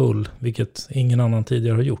Red Bull, vilket ingen annan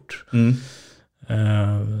tidigare har gjort.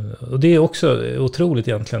 Och det är också otroligt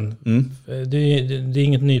egentligen. Det är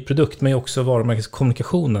inget ny produkt, men också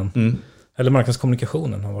varumärkeskommunikationen. Eller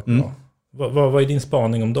marknadskommunikationen har varit bra. Vad är din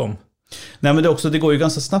spaning om dem? Nej, men det går ju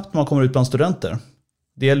ganska snabbt när man kommer ut bland studenter.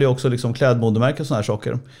 Det gäller ju också liksom klädmodemärken och såna här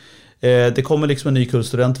saker. Det kommer liksom en ny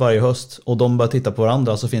kullstudent varje höst och de börjar titta på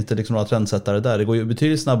varandra, så finns det liksom några trendsättare där. Det går ju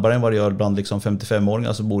betydligt snabbare än vad det gör bland liksom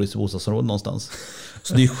 55-åringar som bor i bostadsområden någonstans.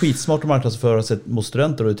 Så det är skitsmart att marknadsföra sig mot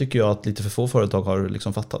studenter, och det tycker jag att lite för få företag har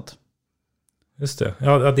liksom fattat. Just det.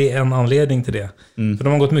 Ja, det är en anledning till det. För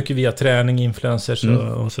de har gått mycket via träning, influencers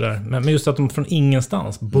och sådär. Men just att de från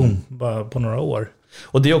ingenstans, boom, bara på några år.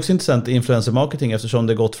 Och det är också intressant i influencer-marketing, eftersom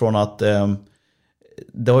det gått från att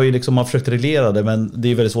det har ju liksom, man försökt reglera det, men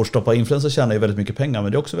det är väldigt svårt att stoppa. Influencers tjänar ju väldigt mycket pengar,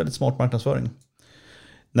 men det är också väldigt smart marknadsföring.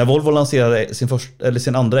 När Volvo lanserade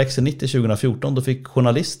sin andra XC90 2014, då fick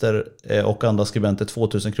journalister och andra skribenter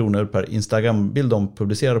 2000 kronor per Instagram-bild de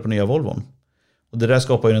publicerade på nya Volvon. Och det där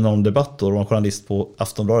skapar ju en enorm debatt då. Det var en journalist på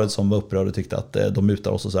Aftonbladet som var upprörd och tyckte att de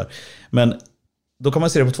mutar oss och så här. Men då kan man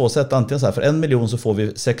se det på två sätt. Antingen så här, för 1 miljon så får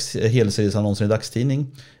vi 6 helsidesannonser i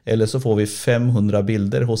dagstidning. Eller så får vi 500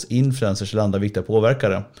 bilder hos influencers eller andra viktiga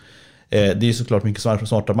påverkare. Det är ju såklart mycket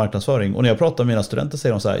smartare marknadsföring. Och när jag pratar med mina studenter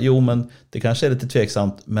säger de så här: jo, men det kanske är lite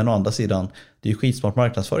tveksamt, men å andra sidan, det är ju skitsmart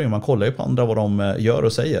marknadsföring. Man kollar ju på andra vad de gör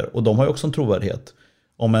och säger. Och de har ju också en trovärdighet.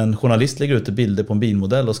 Om en journalist lägger ut bilder på en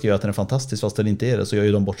bilmodell och skriver att den är fantastisk fast den inte är det, så gör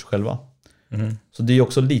ju de bort sig själva. Så det är ju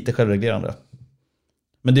också lite självreglerande.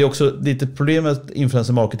 Men det är också lite problemet med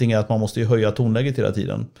influencer marketing är att man måste ju höja tonläget hela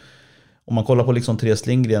tiden. Om man kollar på liksom Therese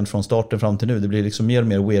Lindgren från starten fram till nu, det blir liksom mer och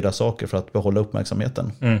mer weirda saker för att behålla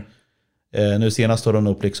uppmärksamheten. Nu senast tar de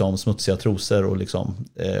upp liksom smutsiga trosor och liksom,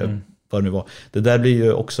 vad det nu var. Det där blir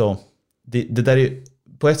ju också, det där är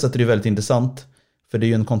på ett sätt är det väldigt intressant, för det är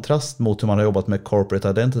ju en kontrast mot hur man har jobbat med corporate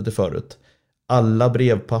identity förut. Alla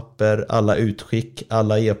brevpapper, alla utskick,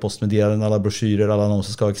 alla e-postmeddelanden, alla broschyrer, alla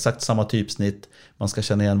annonser ska ha exakt samma typsnitt. Man ska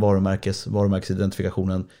känna igen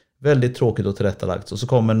varumärkesidentifikationen. Väldigt tråkigt och tillrättalagt. Och så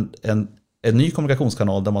kommer en ny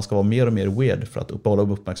kommunikationskanal där man ska vara mer och mer weird för att uppehålla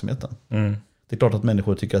uppmärksamheten. Det är klart att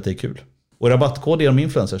människor tycker att det är kul. Och rabattkod genom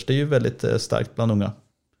influencers, det är ju väldigt starkt bland unga.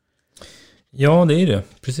 Ja, det är det.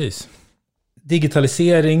 Precis.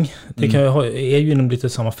 Digitalisering, det är ju inom lite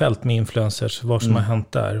samma fält med influencers. Vad som har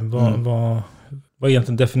hänt där. Vad är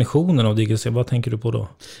egentligen definitionen av digitalisering? Vad tänker du på då?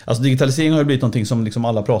 Alltså digitalisering har ju blivit någonting som liksom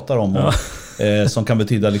alla pratar om. Och, som kan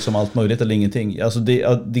betyda liksom allt möjligt eller ingenting. Alltså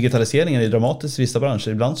digitaliseringen är dramatisk i vissa branscher.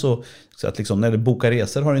 Ibland så att liksom, när det bokar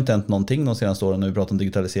resor har det inte hänt någonting de senaste åren när vi pratar om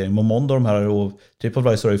digitalisering. Momondo de här och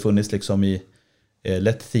TripAdvisor har ju funnits liksom i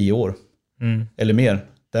lätt 10 år. Eller mer.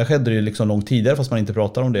 Där skedde det ju liksom långt tidigare fast man inte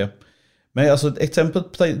pratar om det. Men alltså ett exempel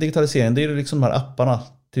på digitalisering, det är liksom de här apparna.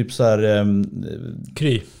 Typ så här...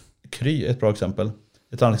 Kry är ett bra exempel.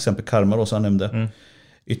 Ett annat exempel, Karma då, som jag nämnde.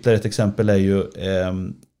 Ytterligare ett exempel är ju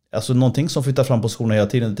alltså någonting som flyttar fram positionerna hela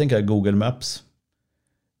tiden. Det tänker jag Google Maps.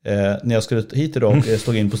 När jag skulle hit idag och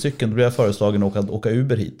slog in på cykeln, då blev jag föreslagen att åka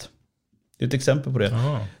Uber hit. Det är ett exempel på det.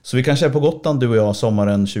 Så vi kanske är på Gotland, du och jag,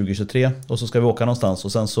 sommaren 2023. Och så ska vi åka någonstans.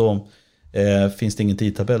 Och sen så finns det ingen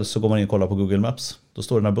tidtabell, så går man in och kollar på Google Maps. Då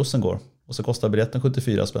står det när bussen går. Och så kostar biljetten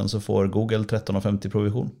 74 spänn, så får Google 13,50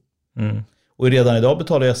 provision. Och redan idag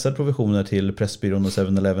betalar jag provisioner till Pressbyrån och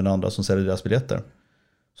 7-Eleven och andra som säljer deras biljetter.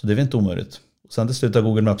 Så det är inte omöjligt. Sen till slut har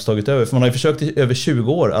Google Maps tagit över. För man har ju försökt i över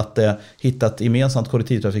 20 år att hitta ett gemensamt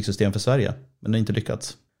kollektivtrafiksystem för Sverige. Men det har inte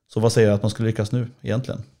lyckats. Så vad säger jag att man skulle lyckas nu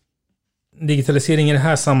egentligen? Digitalisering i det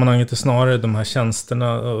här sammanhanget är snarare de här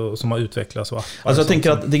tjänsterna som har utvecklats. Alltså jag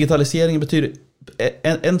tänker att digitalisering betyder...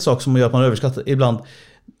 En sak som gör att man överskattar ibland...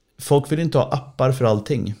 Folk vill inte ha appar för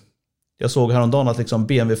allting. Jag såg häromdagen att liksom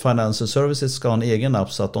BMW Financial Services ska ha en egen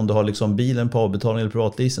app, så att om du har liksom bilen på avbetalning eller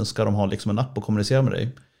privatleasing, så ska de ha liksom en app och kommunicera med dig.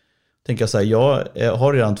 Tänker jag så här, jag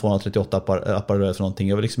har redan 238 appar eller för någonting.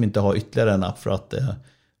 Jag vill liksom inte ha ytterligare en app för att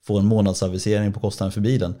få en månadsavisering på kostnaden för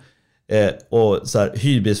bilen. Och så här,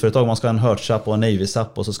 hyrbilsföretag, man ska ha en Hertz-app och en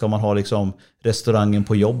Navis-app, och så ska man ha liksom restaurangen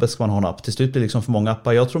på jobbet ska man ha en app. Till slut blir det liksom för många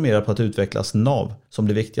appar. Jag tror mer på att utvecklas nav som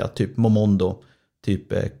blir viktiga, typ Momondo,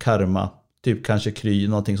 typ Karma, typ kanske Kry,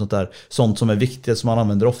 någonting sånt där. Sånt som är viktigt, som man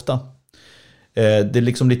använder ofta. Det är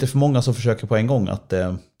liksom lite för många som försöker på en gång.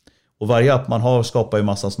 Och varje app man har skapar ju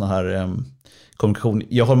massa såna här kommunikation.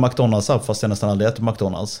 Jag har en McDonalds-app fast jag nästan aldrig äter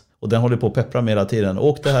McDonalds. Och den håller på att peppra mig hela tiden.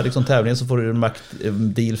 Och det här liksom tävlingen, så får du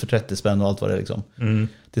en deal för 30 spänn och allt vad det är liksom.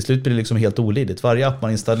 Till slut blir det liksom helt olidligt. Varje app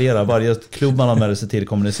man installerar, varje klubb man anmäler sig till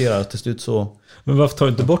kommunicerar. Till slut så... Men varför tar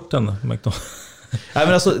du inte bort den McDonalds? Nej,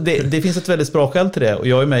 men alltså, det finns ett väldigt bra skäl till det. Och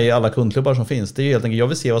jag är med i alla kundklubbar som finns. Det är ju helt enkelt, jag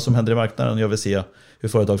vill se vad som händer i marknaden. Och jag vill se hur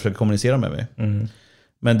företag försöker kommunicera med mig.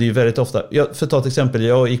 Men det är ju väldigt ofta, för att ta ett exempel,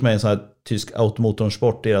 jag gick med i en sån här tysk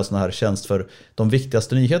Automotorsport, deras sån här tjänst för de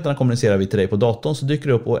viktigaste nyheterna kommunicerar vi till dig på datorn, så dyker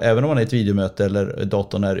det upp, och även om man är i ett videomöte eller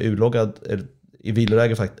datorn är urloggad i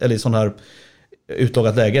viloläge eller i sån här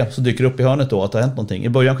utloggat läge, så dyker det upp i hörnet då att det har hänt någonting. I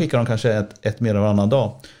början skickar de kanske ett mer än varannan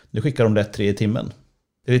dag. Nu skickar de 3 i timmen.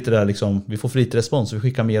 Det är lite där liksom, vi får för lite respons, vi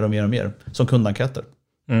skickar mer och mer och mer som kundenkäter.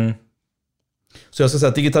 Så jag ska säga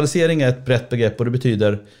att digitalisering är ett brett begrepp, och det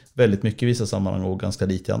betyder väldigt mycket i vissa sammanhang och ganska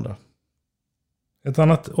lite i andra. Ett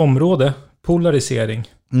annat område, polarisering.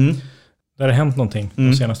 Där har hänt någonting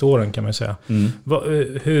de senaste åren, kan man säga.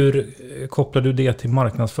 Hur kopplar du det till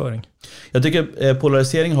marknadsföring? Jag tycker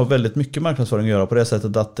polarisering har väldigt mycket marknadsföring att göra, på det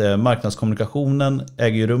sättet att marknadskommunikationen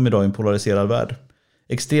äger rum idag i en polariserad värld.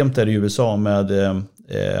 Extremt är det i USA med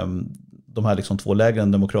de här liksom 2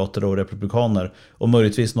 lägren, demokrater och republikaner, och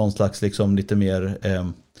möjligtvis någon slags liksom lite mer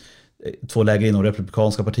 2 läger inom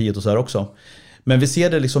republikanska partiet och så här också. Men vi ser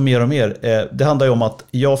det liksom mer och mer. Det handlar ju om att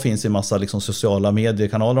jag finns i massa liksom sociala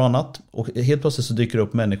mediekanaler och annat, och helt plötsligt så dyker det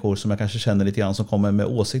upp människor som jag kanske känner lite grann, som kommer med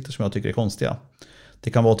åsikter som jag tycker är konstiga. Det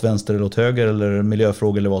kan vara åt vänster eller åt höger eller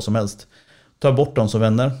miljöfrågor eller vad som helst. Ta bort dem som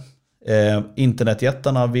vänner.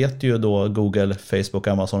 Internetjättarna vet ju då, Google, Facebook,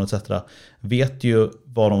 Amazon etc. vet ju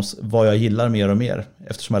vad jag gillar mer och mer,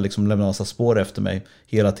 eftersom jag liksom lämnar en massa spår efter mig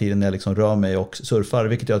hela tiden när jag liksom rör mig och surfar,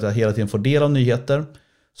 vilket gör att jag hela tiden får del av nyheter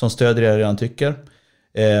som stödjer det jag redan tycker.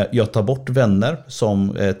 Jag tar bort vänner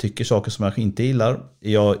som tycker saker som jag inte gillar.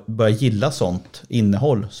 Jag börjar gilla sånt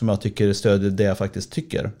innehåll som jag tycker stödjer det jag faktiskt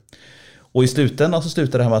tycker. Och i slutändan så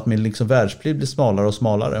slutar det här med att min liksom världsbild blir smalare och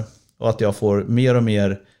smalare. och att jag får mer och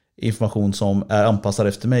mer information som är anpassad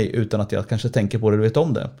efter mig utan att jag kanske tänker på det eller vet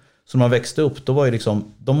om det. Så när man växte upp, då var ju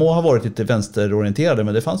liksom, de må ha varit lite vänsterorienterade,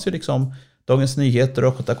 men det fanns ju liksom Dagens Nyheter,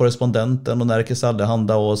 Östgöta Correspondenten och Nerikes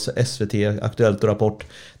Allehanda och SVT, Aktuellt och Rapport.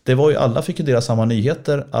 Det var ju, alla fick ju deras samma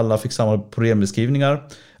nyheter, alla fick samma problembeskrivningar,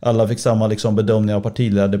 alla fick samma liksom bedömning av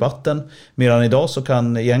partiledardebatten. Medan idag så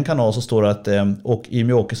kan i en kanal så står det att och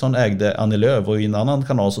Jimmie Åkesson ägde Annie Lööf, och i en annan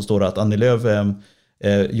kanal så står det att Annie Lööf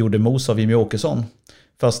gjorde mos av Jimmie Åkesson.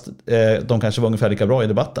 Fast de kanske var ungefär lika bra i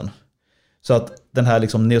debatten. Så att den här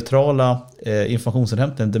liksom neutrala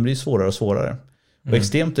informationsinhämtningen, den blir svårare och svårare. Och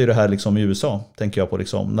extremt är det här liksom i USA, tänker jag på,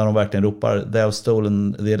 liksom, när de verkligen ropar "They have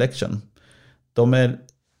stolen the election". De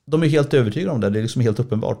är helt övertygade om det, det är liksom helt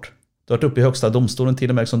uppenbart. Det har varit uppe i högsta domstolen, till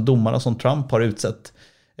och med liksom domarna som Trump har utsett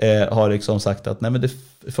har liksom sagt att nej, men det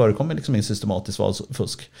förekommer liksom en systematisk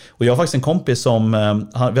valfusk. Och jag har faktiskt en kompis som,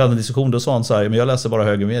 vi hade en diskussion, då sa han så här, men jag läser bara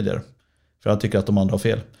högermedier för han tycker att de andra har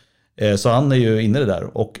fel. Så han är ju inne i det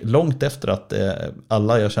där, och långt efter att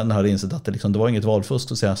alla jag känner hade insett att det var inget valfusk,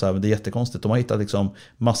 så säger han så här, men det är jättekonstigt. De har hittat liksom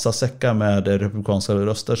massa säckar med republikanska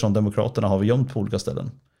röster som demokraterna har gömt på olika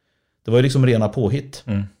ställen. Det var ju liksom rena påhitt.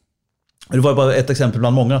 Det var bara ett exempel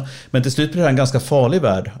bland många. Men till slut blir det en ganska farlig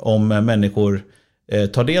värld om människor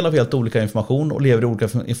tar del av helt olika information och lever i olika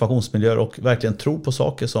informationsmiljöer och verkligen tror på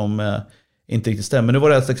saker som inte riktigt stämmer. Nu var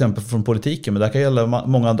det ett exempel från politiken, men det kan gälla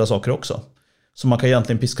många andra saker också. Så man kan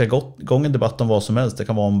egentligen piska igång en debatt om vad som helst. Det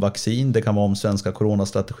kan vara om vaccin, det kan vara om svenska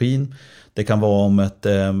coronastrategin, det kan vara om ett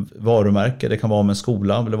varumärke, det kan vara om en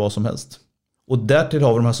skola eller vad som helst. Och därtill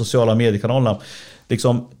har vi de här sociala mediekanalerna.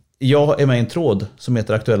 Liksom, jag är med i en tråd som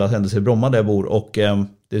heter Aktuella händelser i Bromma där jag bor, och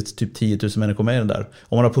det är typ 10 000 människor med i den där.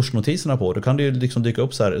 Om man har pushnotiserna på, då kan det ju liksom dyka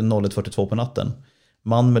upp så här 01:42 på natten.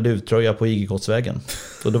 Man med luvtröja på Igekottsvägen.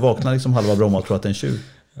 Och då vaknar liksom halva Bromma och tror att det är en tjuv.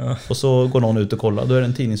 Ja. Och så går någon ut och kollar, då är det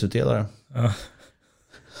en tidningsutdelare. Ja.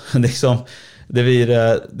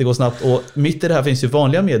 Det går snabbt. Och mitt i det här finns ju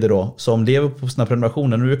vanliga medier då, som lever på sina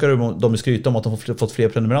prenumerationer. Nu brukar de skryta om att de har fått fler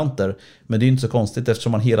prenumeranter, men det är ju inte så konstigt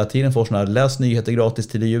eftersom man hela tiden får såna här läs nyheter gratis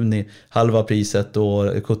till i juni, halva priset och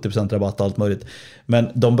 70% rabatt och allt möjligt. Men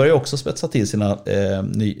de börjar också spetsa till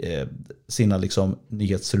sina liksom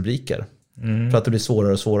nyhetsrubriker. För att det blir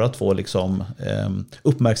svårare och svårare att få liksom,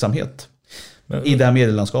 uppmärksamhet i det här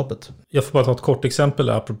medielandskapet. Jag får bara ta ett kort exempel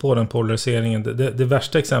apropå den polariseringen. Det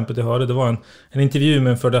värsta exemplet jag hörde, det var en intervju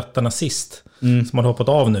med en för detta nazist som hade hoppat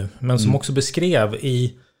av nu, men som också beskrev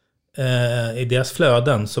i deras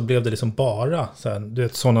flöden, så blev det liksom bara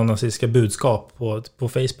sådana nazistiska budskap på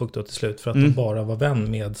Facebook då till slut, för att de bara var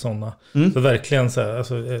vän med sådana. Så verkligen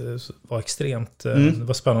var extremt, det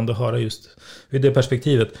var spännande att höra just ur det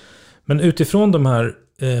perspektivet. Men utifrån de här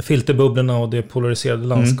filterbubblorna och det polariserade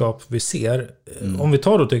landskap vi ser, om vi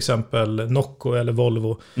tar då till exempel Nocco eller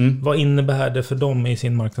Volvo, vad innebär det för dem i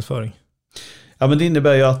sin marknadsföring? Ja, men det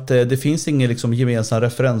innebär ju att det finns ingen liksom gemensam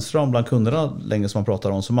referensram bland kunderna längre som man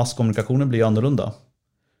pratar om, så masskommunikationen blir annorlunda.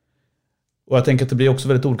 Och jag tänker att det blir också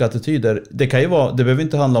väldigt olika attityder. Det behöver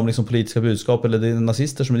inte handla om liksom politiska budskap eller det är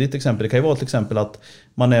nazister som är ditt exempel. Det kan ju vara till exempel att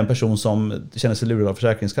man är en person som känner sig lurad av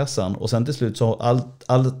Försäkringskassan, och sen till slut så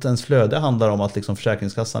allt ens flöde handlar om att liksom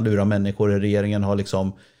Försäkringskassan lurar människor, regeringen har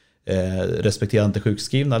liksom respekterar inte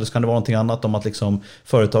sjukskrivna, eller så kan det vara någonting annat om att liksom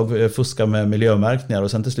företag fuskar med miljömärkningar,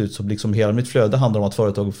 och sen till slut så liksom hela mitt flöde handlar om att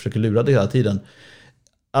företag försöker lura det hela tiden.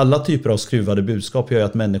 Alla typer av skruvade budskap gör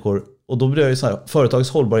att människor, och då blir det ju så här, företagets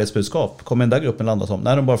hållbarhetsbudskap kommer den där gruppen landa som,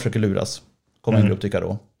 när de bara försöker luras, kommer en grupp tycka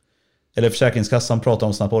då. Eller Försäkringskassan pratar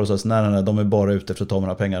om sina policy, nej, de är bara ute för att ta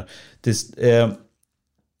några pengar.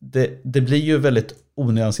 Det blir ju väldigt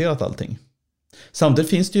onyanserat allting.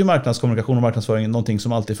 Samtidigt finns det ju marknadskommunikation och marknadsföring, någonting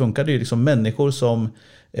som alltid funkar. Det är ju liksom människor som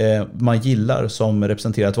man gillar som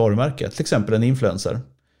representerar ett varumärke, till exempel en influencer,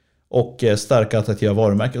 och starka attraktiva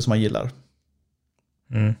varumärken som man gillar.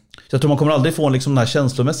 Så jag tror man kommer aldrig få liksom den här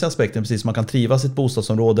känslomässiga aspekten, precis som man kan trivas i ett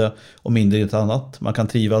bostadsområde och mindre i ett annat. Man kan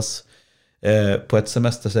trivas på ett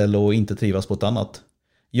semesterställe och inte trivas på ett annat.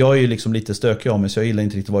 Jag är ju liksom lite stökig av mig, så jag gillar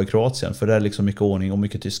inte riktigt att vara i Kroatien, för det är liksom mycket ordning och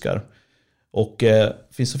mycket tyskar. Och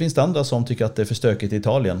så finns det andra som tycker att det är för stökigt i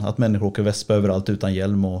Italien, att människor åker vespa överallt utan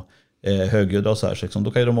hjälm och högljudda och så här. Så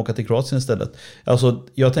då kan ju de åka till Kroatien istället. Alltså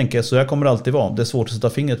jag tänker, så jag kommer alltid vara. Det är svårt att sätta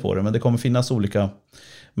fingret på det, men det kommer finnas olika.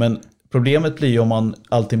 Men problemet blir ju om man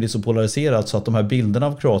allting blir så polariserat så att de här bilderna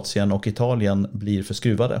av Kroatien och Italien blir för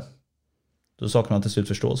skruvade. Då saknar man till slut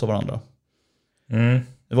förståelse av varandra.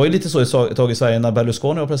 Det var ju lite så ett tag i Sverige när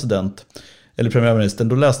Berlusconi var president, eller premiärministern.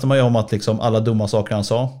 Då läste man ju om att liksom alla dumma saker han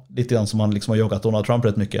sa, lite grann som han liksom har jagat Donald Trump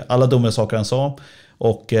rätt mycket. Alla dumma saker han sa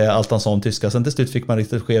och allt han sa om tyska. Sen till slut fick man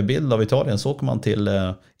riktigt skev bild av Italien. Så åker man till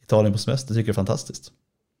Italien på semester, tycker jag är fantastiskt.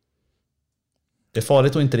 Det är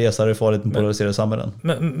farligt att inte resa, det är farligt med polariserade samhällen.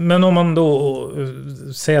 Men om man då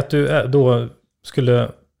säger att du då skulle,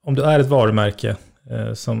 om du är ett varumärke,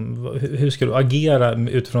 hur ska du agera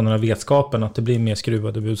utifrån den här vetskapen att det blir mer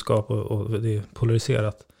skruvade budskap och det är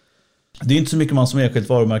polariserat? Det är inte så mycket man som enskilt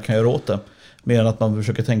varumärke kan göra åt det. Mer än att man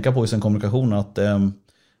försöker tänka på i sin kommunikation att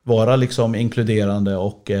vara liksom inkluderande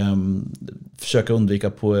och försöka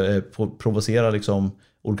undvika provocera liksom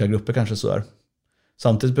olika grupper kanske så är.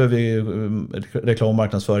 Samtidigt behöver ju reklam,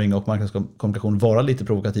 marknadsföring och marknadskommunikation vara lite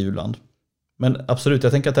provokativ ibland. Men absolut,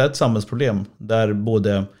 jag tänker att det är ett samhällsproblem där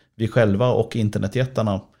både vi själva och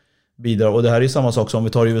internetjättarna bidrar. Och det här är ju samma sak som vi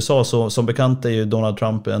tar i USA. Så som bekant är ju Donald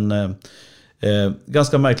Trump en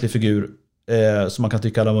ganska märklig figur som man kan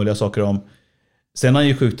tycka alla möjliga saker om. Sen är han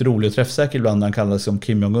ju sjukt rolig och träffsäker ibland när han kallas som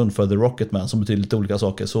Kim Jong-Un för The Rocket Man, som betyder lite olika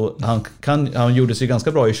saker. Så han gjorde sig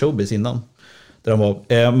ganska bra i showbiz innan. Där han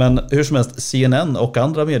var. Men hur som helst, CNN och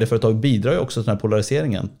andra medieföretag bidrar ju också till den här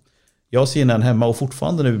polariseringen. Jag har CNN hemma och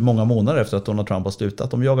fortfarande nu många månader efter att Donald Trump har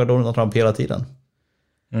slutat. De jagar Donald Trump hela tiden.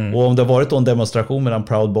 Och om det har varit en demonstration mellan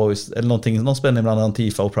Proud Boys eller någon spänning mellan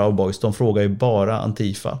Antifa och Proud Boys, de frågar ju bara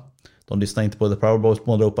Antifa. De lyssnar inte på The Proud Boys,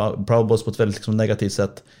 målar upp Proud Boys på ett väldigt liksom negativt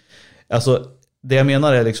sätt. Alltså, det jag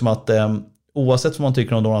menar är liksom att oavsett vad man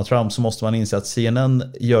tycker om Donald Trump så måste man inse att CNN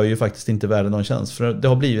gör ju faktiskt inte världen någon tjänst. För det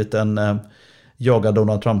har blivit en jagad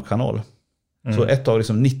Donald Trump-kanal. Så ett tag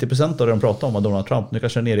liksom 90% av det de pratar om var Donald Trump. Nu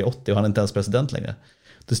kanske är ner i 80 och han är inte ens president längre.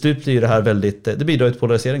 Till slut blir det här väldigt, det bidrar till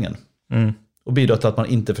polariseringen. Och bidrar till att man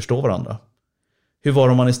inte förstår varandra. Hur var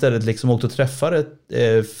det om man istället liksom åkte och träffade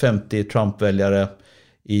 50 Trump-väljare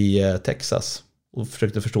i Texas och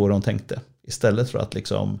försökte förstå hur de tänkte, istället för att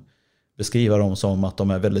liksom beskriva dem som att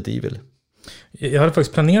de är väldigt evil. Jag hade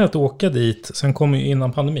faktiskt planerat att åka dit, sen kom ju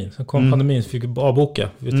innan pandemin. Sen kom pandemin, så fick vi avboka.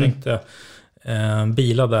 Vi tänkte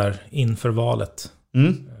bila där inför valet.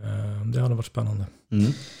 Det hade varit spännande.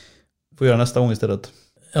 Får göra nästa gång istället.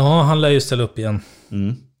 Ja, han lär ju ställa upp igen.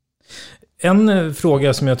 En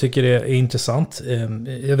fråga som jag tycker är intressant.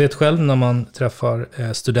 Jag vet själv när man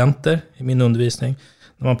träffar studenter i min undervisning,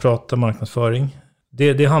 när man pratar marknadsföring.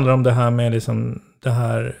 Det handlar om det här med liksom det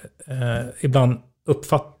här ibland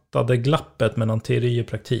uppfattade glappet mellan teori och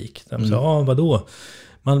praktik. De säger, vadå?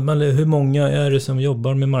 Hur många är det som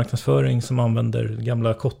jobbar med marknadsföring som använder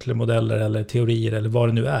gamla Kotler-modeller eller teorier eller vad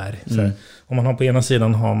det nu är? Så om man har på ena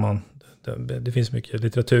sidan har man, det finns mycket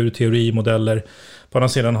litteratur, teori, modeller. På andra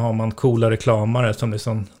sidan har man coola reklamare som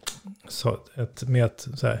liksom med att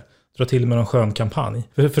så här, dra till med en skön kampanj.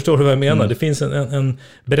 Förstår du vad jag menar? Det finns en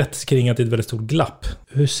berättelse kring att det är ett väldigt stort glapp.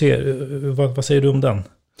 Vad säger du om den?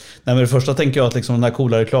 Nej, men det första tänker jag att liksom den här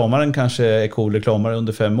coola reklamaren kanske är cool reklamare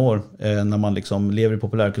under 5 år när man liksom lever i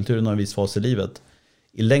populärkulturen och en viss fas i livet.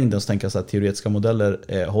 I längden så tänker jag så att teoretiska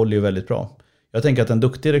modeller håller ju väldigt bra. Jag tänker att en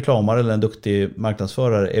duktig reklamare eller en duktig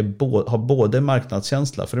marknadsförare har både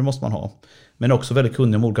marknadskänsla, för det måste man ha, men också väldigt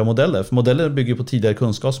kunnig om olika modeller. För modeller bygger på tidigare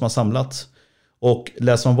kunskap som har samlats. Och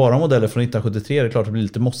läser man bara modeller från 1973 är det klart att det blir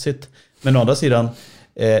lite mossigt. Men å andra sidan,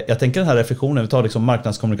 jag tänker den här reflektionen, vi tar liksom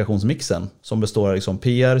marknadskommunikationsmixen som består av liksom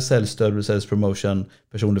PR, säljstöd, sales promotion,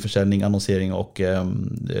 personlig försäljning, annonsering och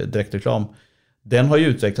direktreklam. Den har ju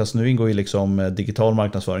utvecklats, nu ingår ju liksom digital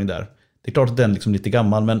marknadsföring där. Det är klart att den är liksom lite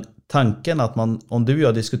gammal, men tanken att om du och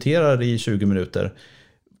jag diskuterar i 20 minuter,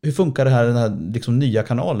 hur funkar det här, den här liksom nya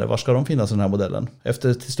kanaler? Var ska de finnas i den här modellen?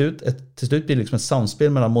 Till slut blir det liksom ett samspel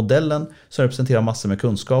mellan modellen som representerar massor med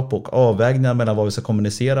kunskap och avvägningar mellan vad vi ska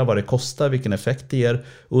kommunicera, vad det kostar, vilken effekt det ger,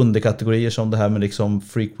 underkategorier som det här med liksom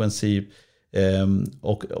frequency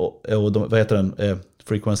och vad heter den?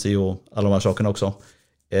 Frequency och alla de här sakerna också.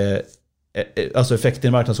 Alltså effekten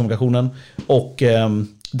i marknadskommunikationen och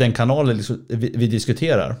den kanalen liksom vi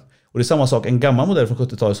diskuterar. Och det är samma sak, en gammal modell från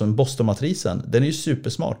 70-talet som Boston-matrisen, den är ju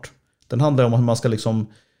supersmart. Den handlar om att man ska liksom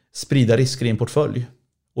sprida risker i en portfölj.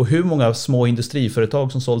 Och hur många små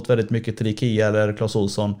industriföretag som sålt väldigt mycket till Ikea eller Clas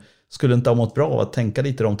Ohlson skulle inte ha mått bra av att tänka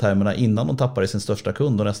lite i de termerna innan de tappade sin största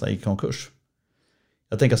kund och nästan gick konkurs.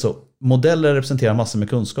 Jag tänker så, modeller representerar massor med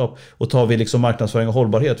kunskap. Och tar vi liksom marknadsföring och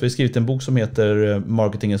hållbarhet, vi har skrivit en bok som heter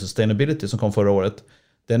Marketing and Sustainability som kom förra året.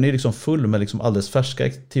 Den är liksom full med liksom alldeles färska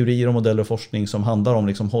teorier och modeller och forskning som handlar om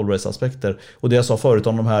liksom hållbarhetsaspekter. Och det jag sa förut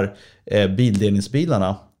om de här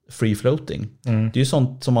bildelningsbilarna, free floating. Det är ju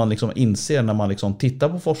sånt som man liksom inser när man liksom tittar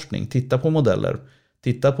på forskning, tittar på modeller,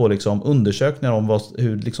 tittar på liksom undersökningar om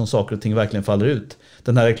hur liksom saker och ting verkligen faller ut.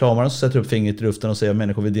 Den här reklamaren som sätter upp fingret i luften och säger att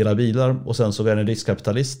människor vill dela bilar, och sen så är det en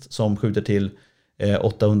riskkapitalist som skjuter till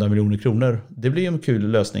 800 miljoner kronor. Det blir ju en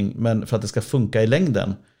kul lösning, men för att det ska funka i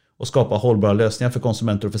längden och skapa hållbara lösningar för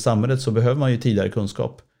konsumenter och för samhället så behöver man ju tidigare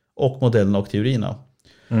kunskap och modellerna och teorierna.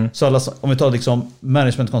 Så alla, om vi tar liksom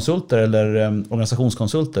managementkonsulter eller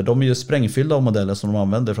organisationskonsulter, de är ju sprängfyllda av modeller som de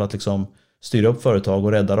använder för att liksom styra upp företag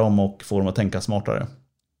och rädda dem och få dem att tänka smartare.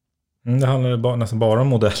 Det handlar nästan bara om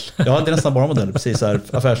modell. Ja, det är nästan bara modeller, precis här,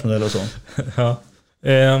 affärsmodeller och så. Ja.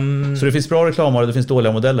 Så det finns bra reklamare och det finns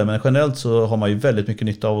dåliga modeller, men generellt så har man ju väldigt mycket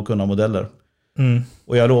nytta av att kunna modeller.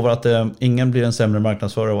 Och jag lovar att ingen blir en sämre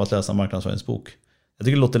marknadsförare av att läsa en marknadsföringsbok. Jag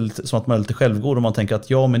tycker det låter lite, som att man är lite självgod om man tänker att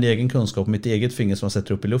jag med min egen kunskap, mitt eget finger som jag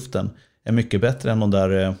sätter upp i luften är mycket bättre än de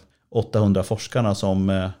där 800 forskarna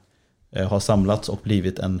som har samlats och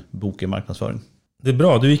blivit en bok i marknadsföring. Det är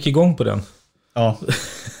bra, du gick igång på den. Ja.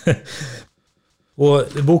 Och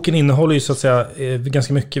boken innehåller ju så att säga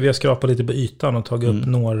ganska mycket. Vi har skrapat lite på ytan och tagit upp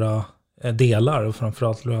några delar och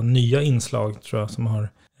framförallt några nya inslag tror jag som har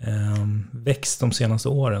växt de senaste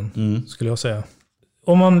åren skulle jag säga.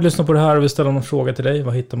 Om man lyssnar på det här och vill ställa någon fråga till dig,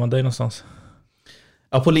 var hittar man dig någonstans?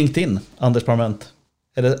 Ja, på LinkedIn, Anders Parment.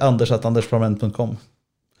 Eller anders@andersparment.com.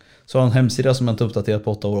 Så har en hemsida som jag inte uppdaterat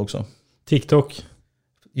på 8 år också. TikTok?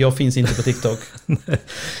 Jag finns inte på TikTok.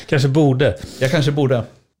 Kanske borde. Jag kanske borde.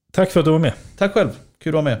 Tack för att du var med. Tack själv, kul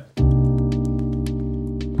att vara med.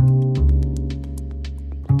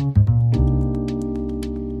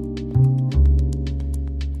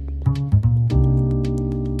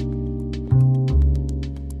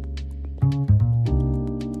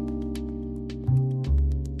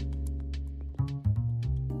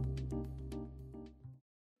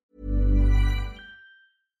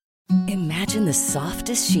 Imagine the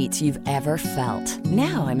softest sheets you've ever felt.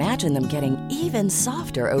 Now imagine them getting even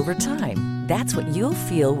softer over time. That's what you'll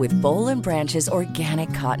feel with Boll & Branch's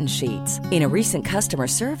organic cotton sheets. In a recent customer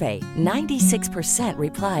survey, 96%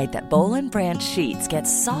 replied that Boll & Branch sheets get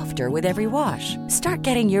softer with every wash. Start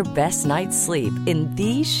getting your best night's sleep in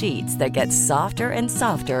these sheets that get softer and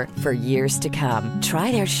softer for years to come.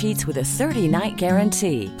 Try their sheets with a 30-night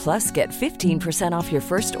guarantee. Plus, get 15% off your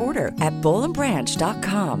first order at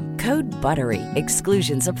bollandbranch.com. Code BUTTERY.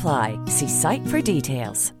 Exclusions apply. See site for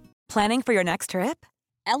details. Planning for your next trip?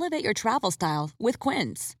 Elevate your travel style with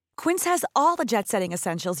Quince. Quince has all the jet-setting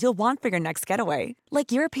essentials you'll want for your next getaway,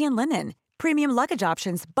 like European linen, premium luggage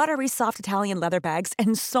options, buttery soft Italian leather bags,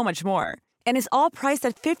 and so much more. And is all priced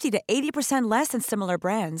at 50 to 80% less than similar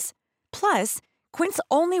brands. Plus, Quince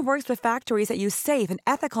only works with factories that use safe and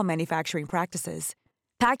ethical manufacturing practices.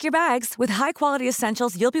 Pack your bags with high-quality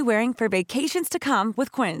essentials you'll be wearing for vacations to come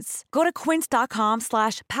with Quince. Go to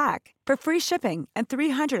quince.com/pack for free shipping and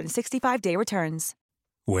 365-day returns.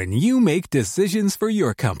 When you make decisions for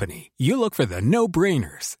your company, you look for the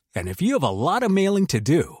no-brainers. And if you have a lot of mailing to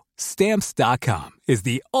do, Stamps.com is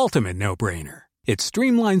the ultimate no-brainer. It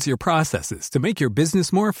streamlines your processes to make your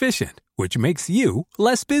business more efficient, which makes you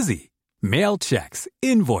less busy. Mail checks,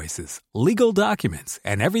 invoices, legal documents,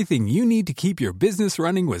 and everything you need to keep your business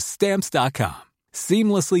running with Stamps.com.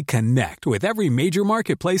 Seamlessly connect with every major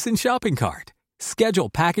marketplace and shopping cart. Schedule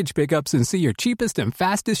package pickups and see your cheapest and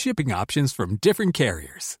fastest shipping options from different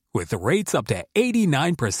carriers. With rates up to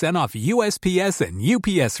 89% off USPS and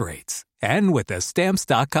UPS rates. And with the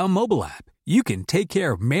Stamps.com mobile app, you can take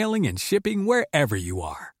care of mailing and shipping wherever you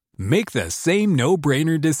are. Make the same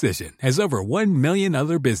no-brainer decision as over 1 million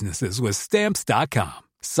other businesses with Stamps.com.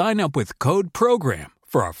 Sign up with code PROGRAM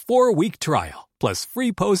for a 4-week trial, plus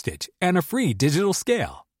free postage and a free digital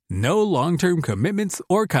scale. No long-term commitments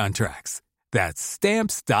or contracts. That's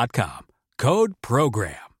Stamps.com. Code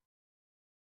PROGRAM.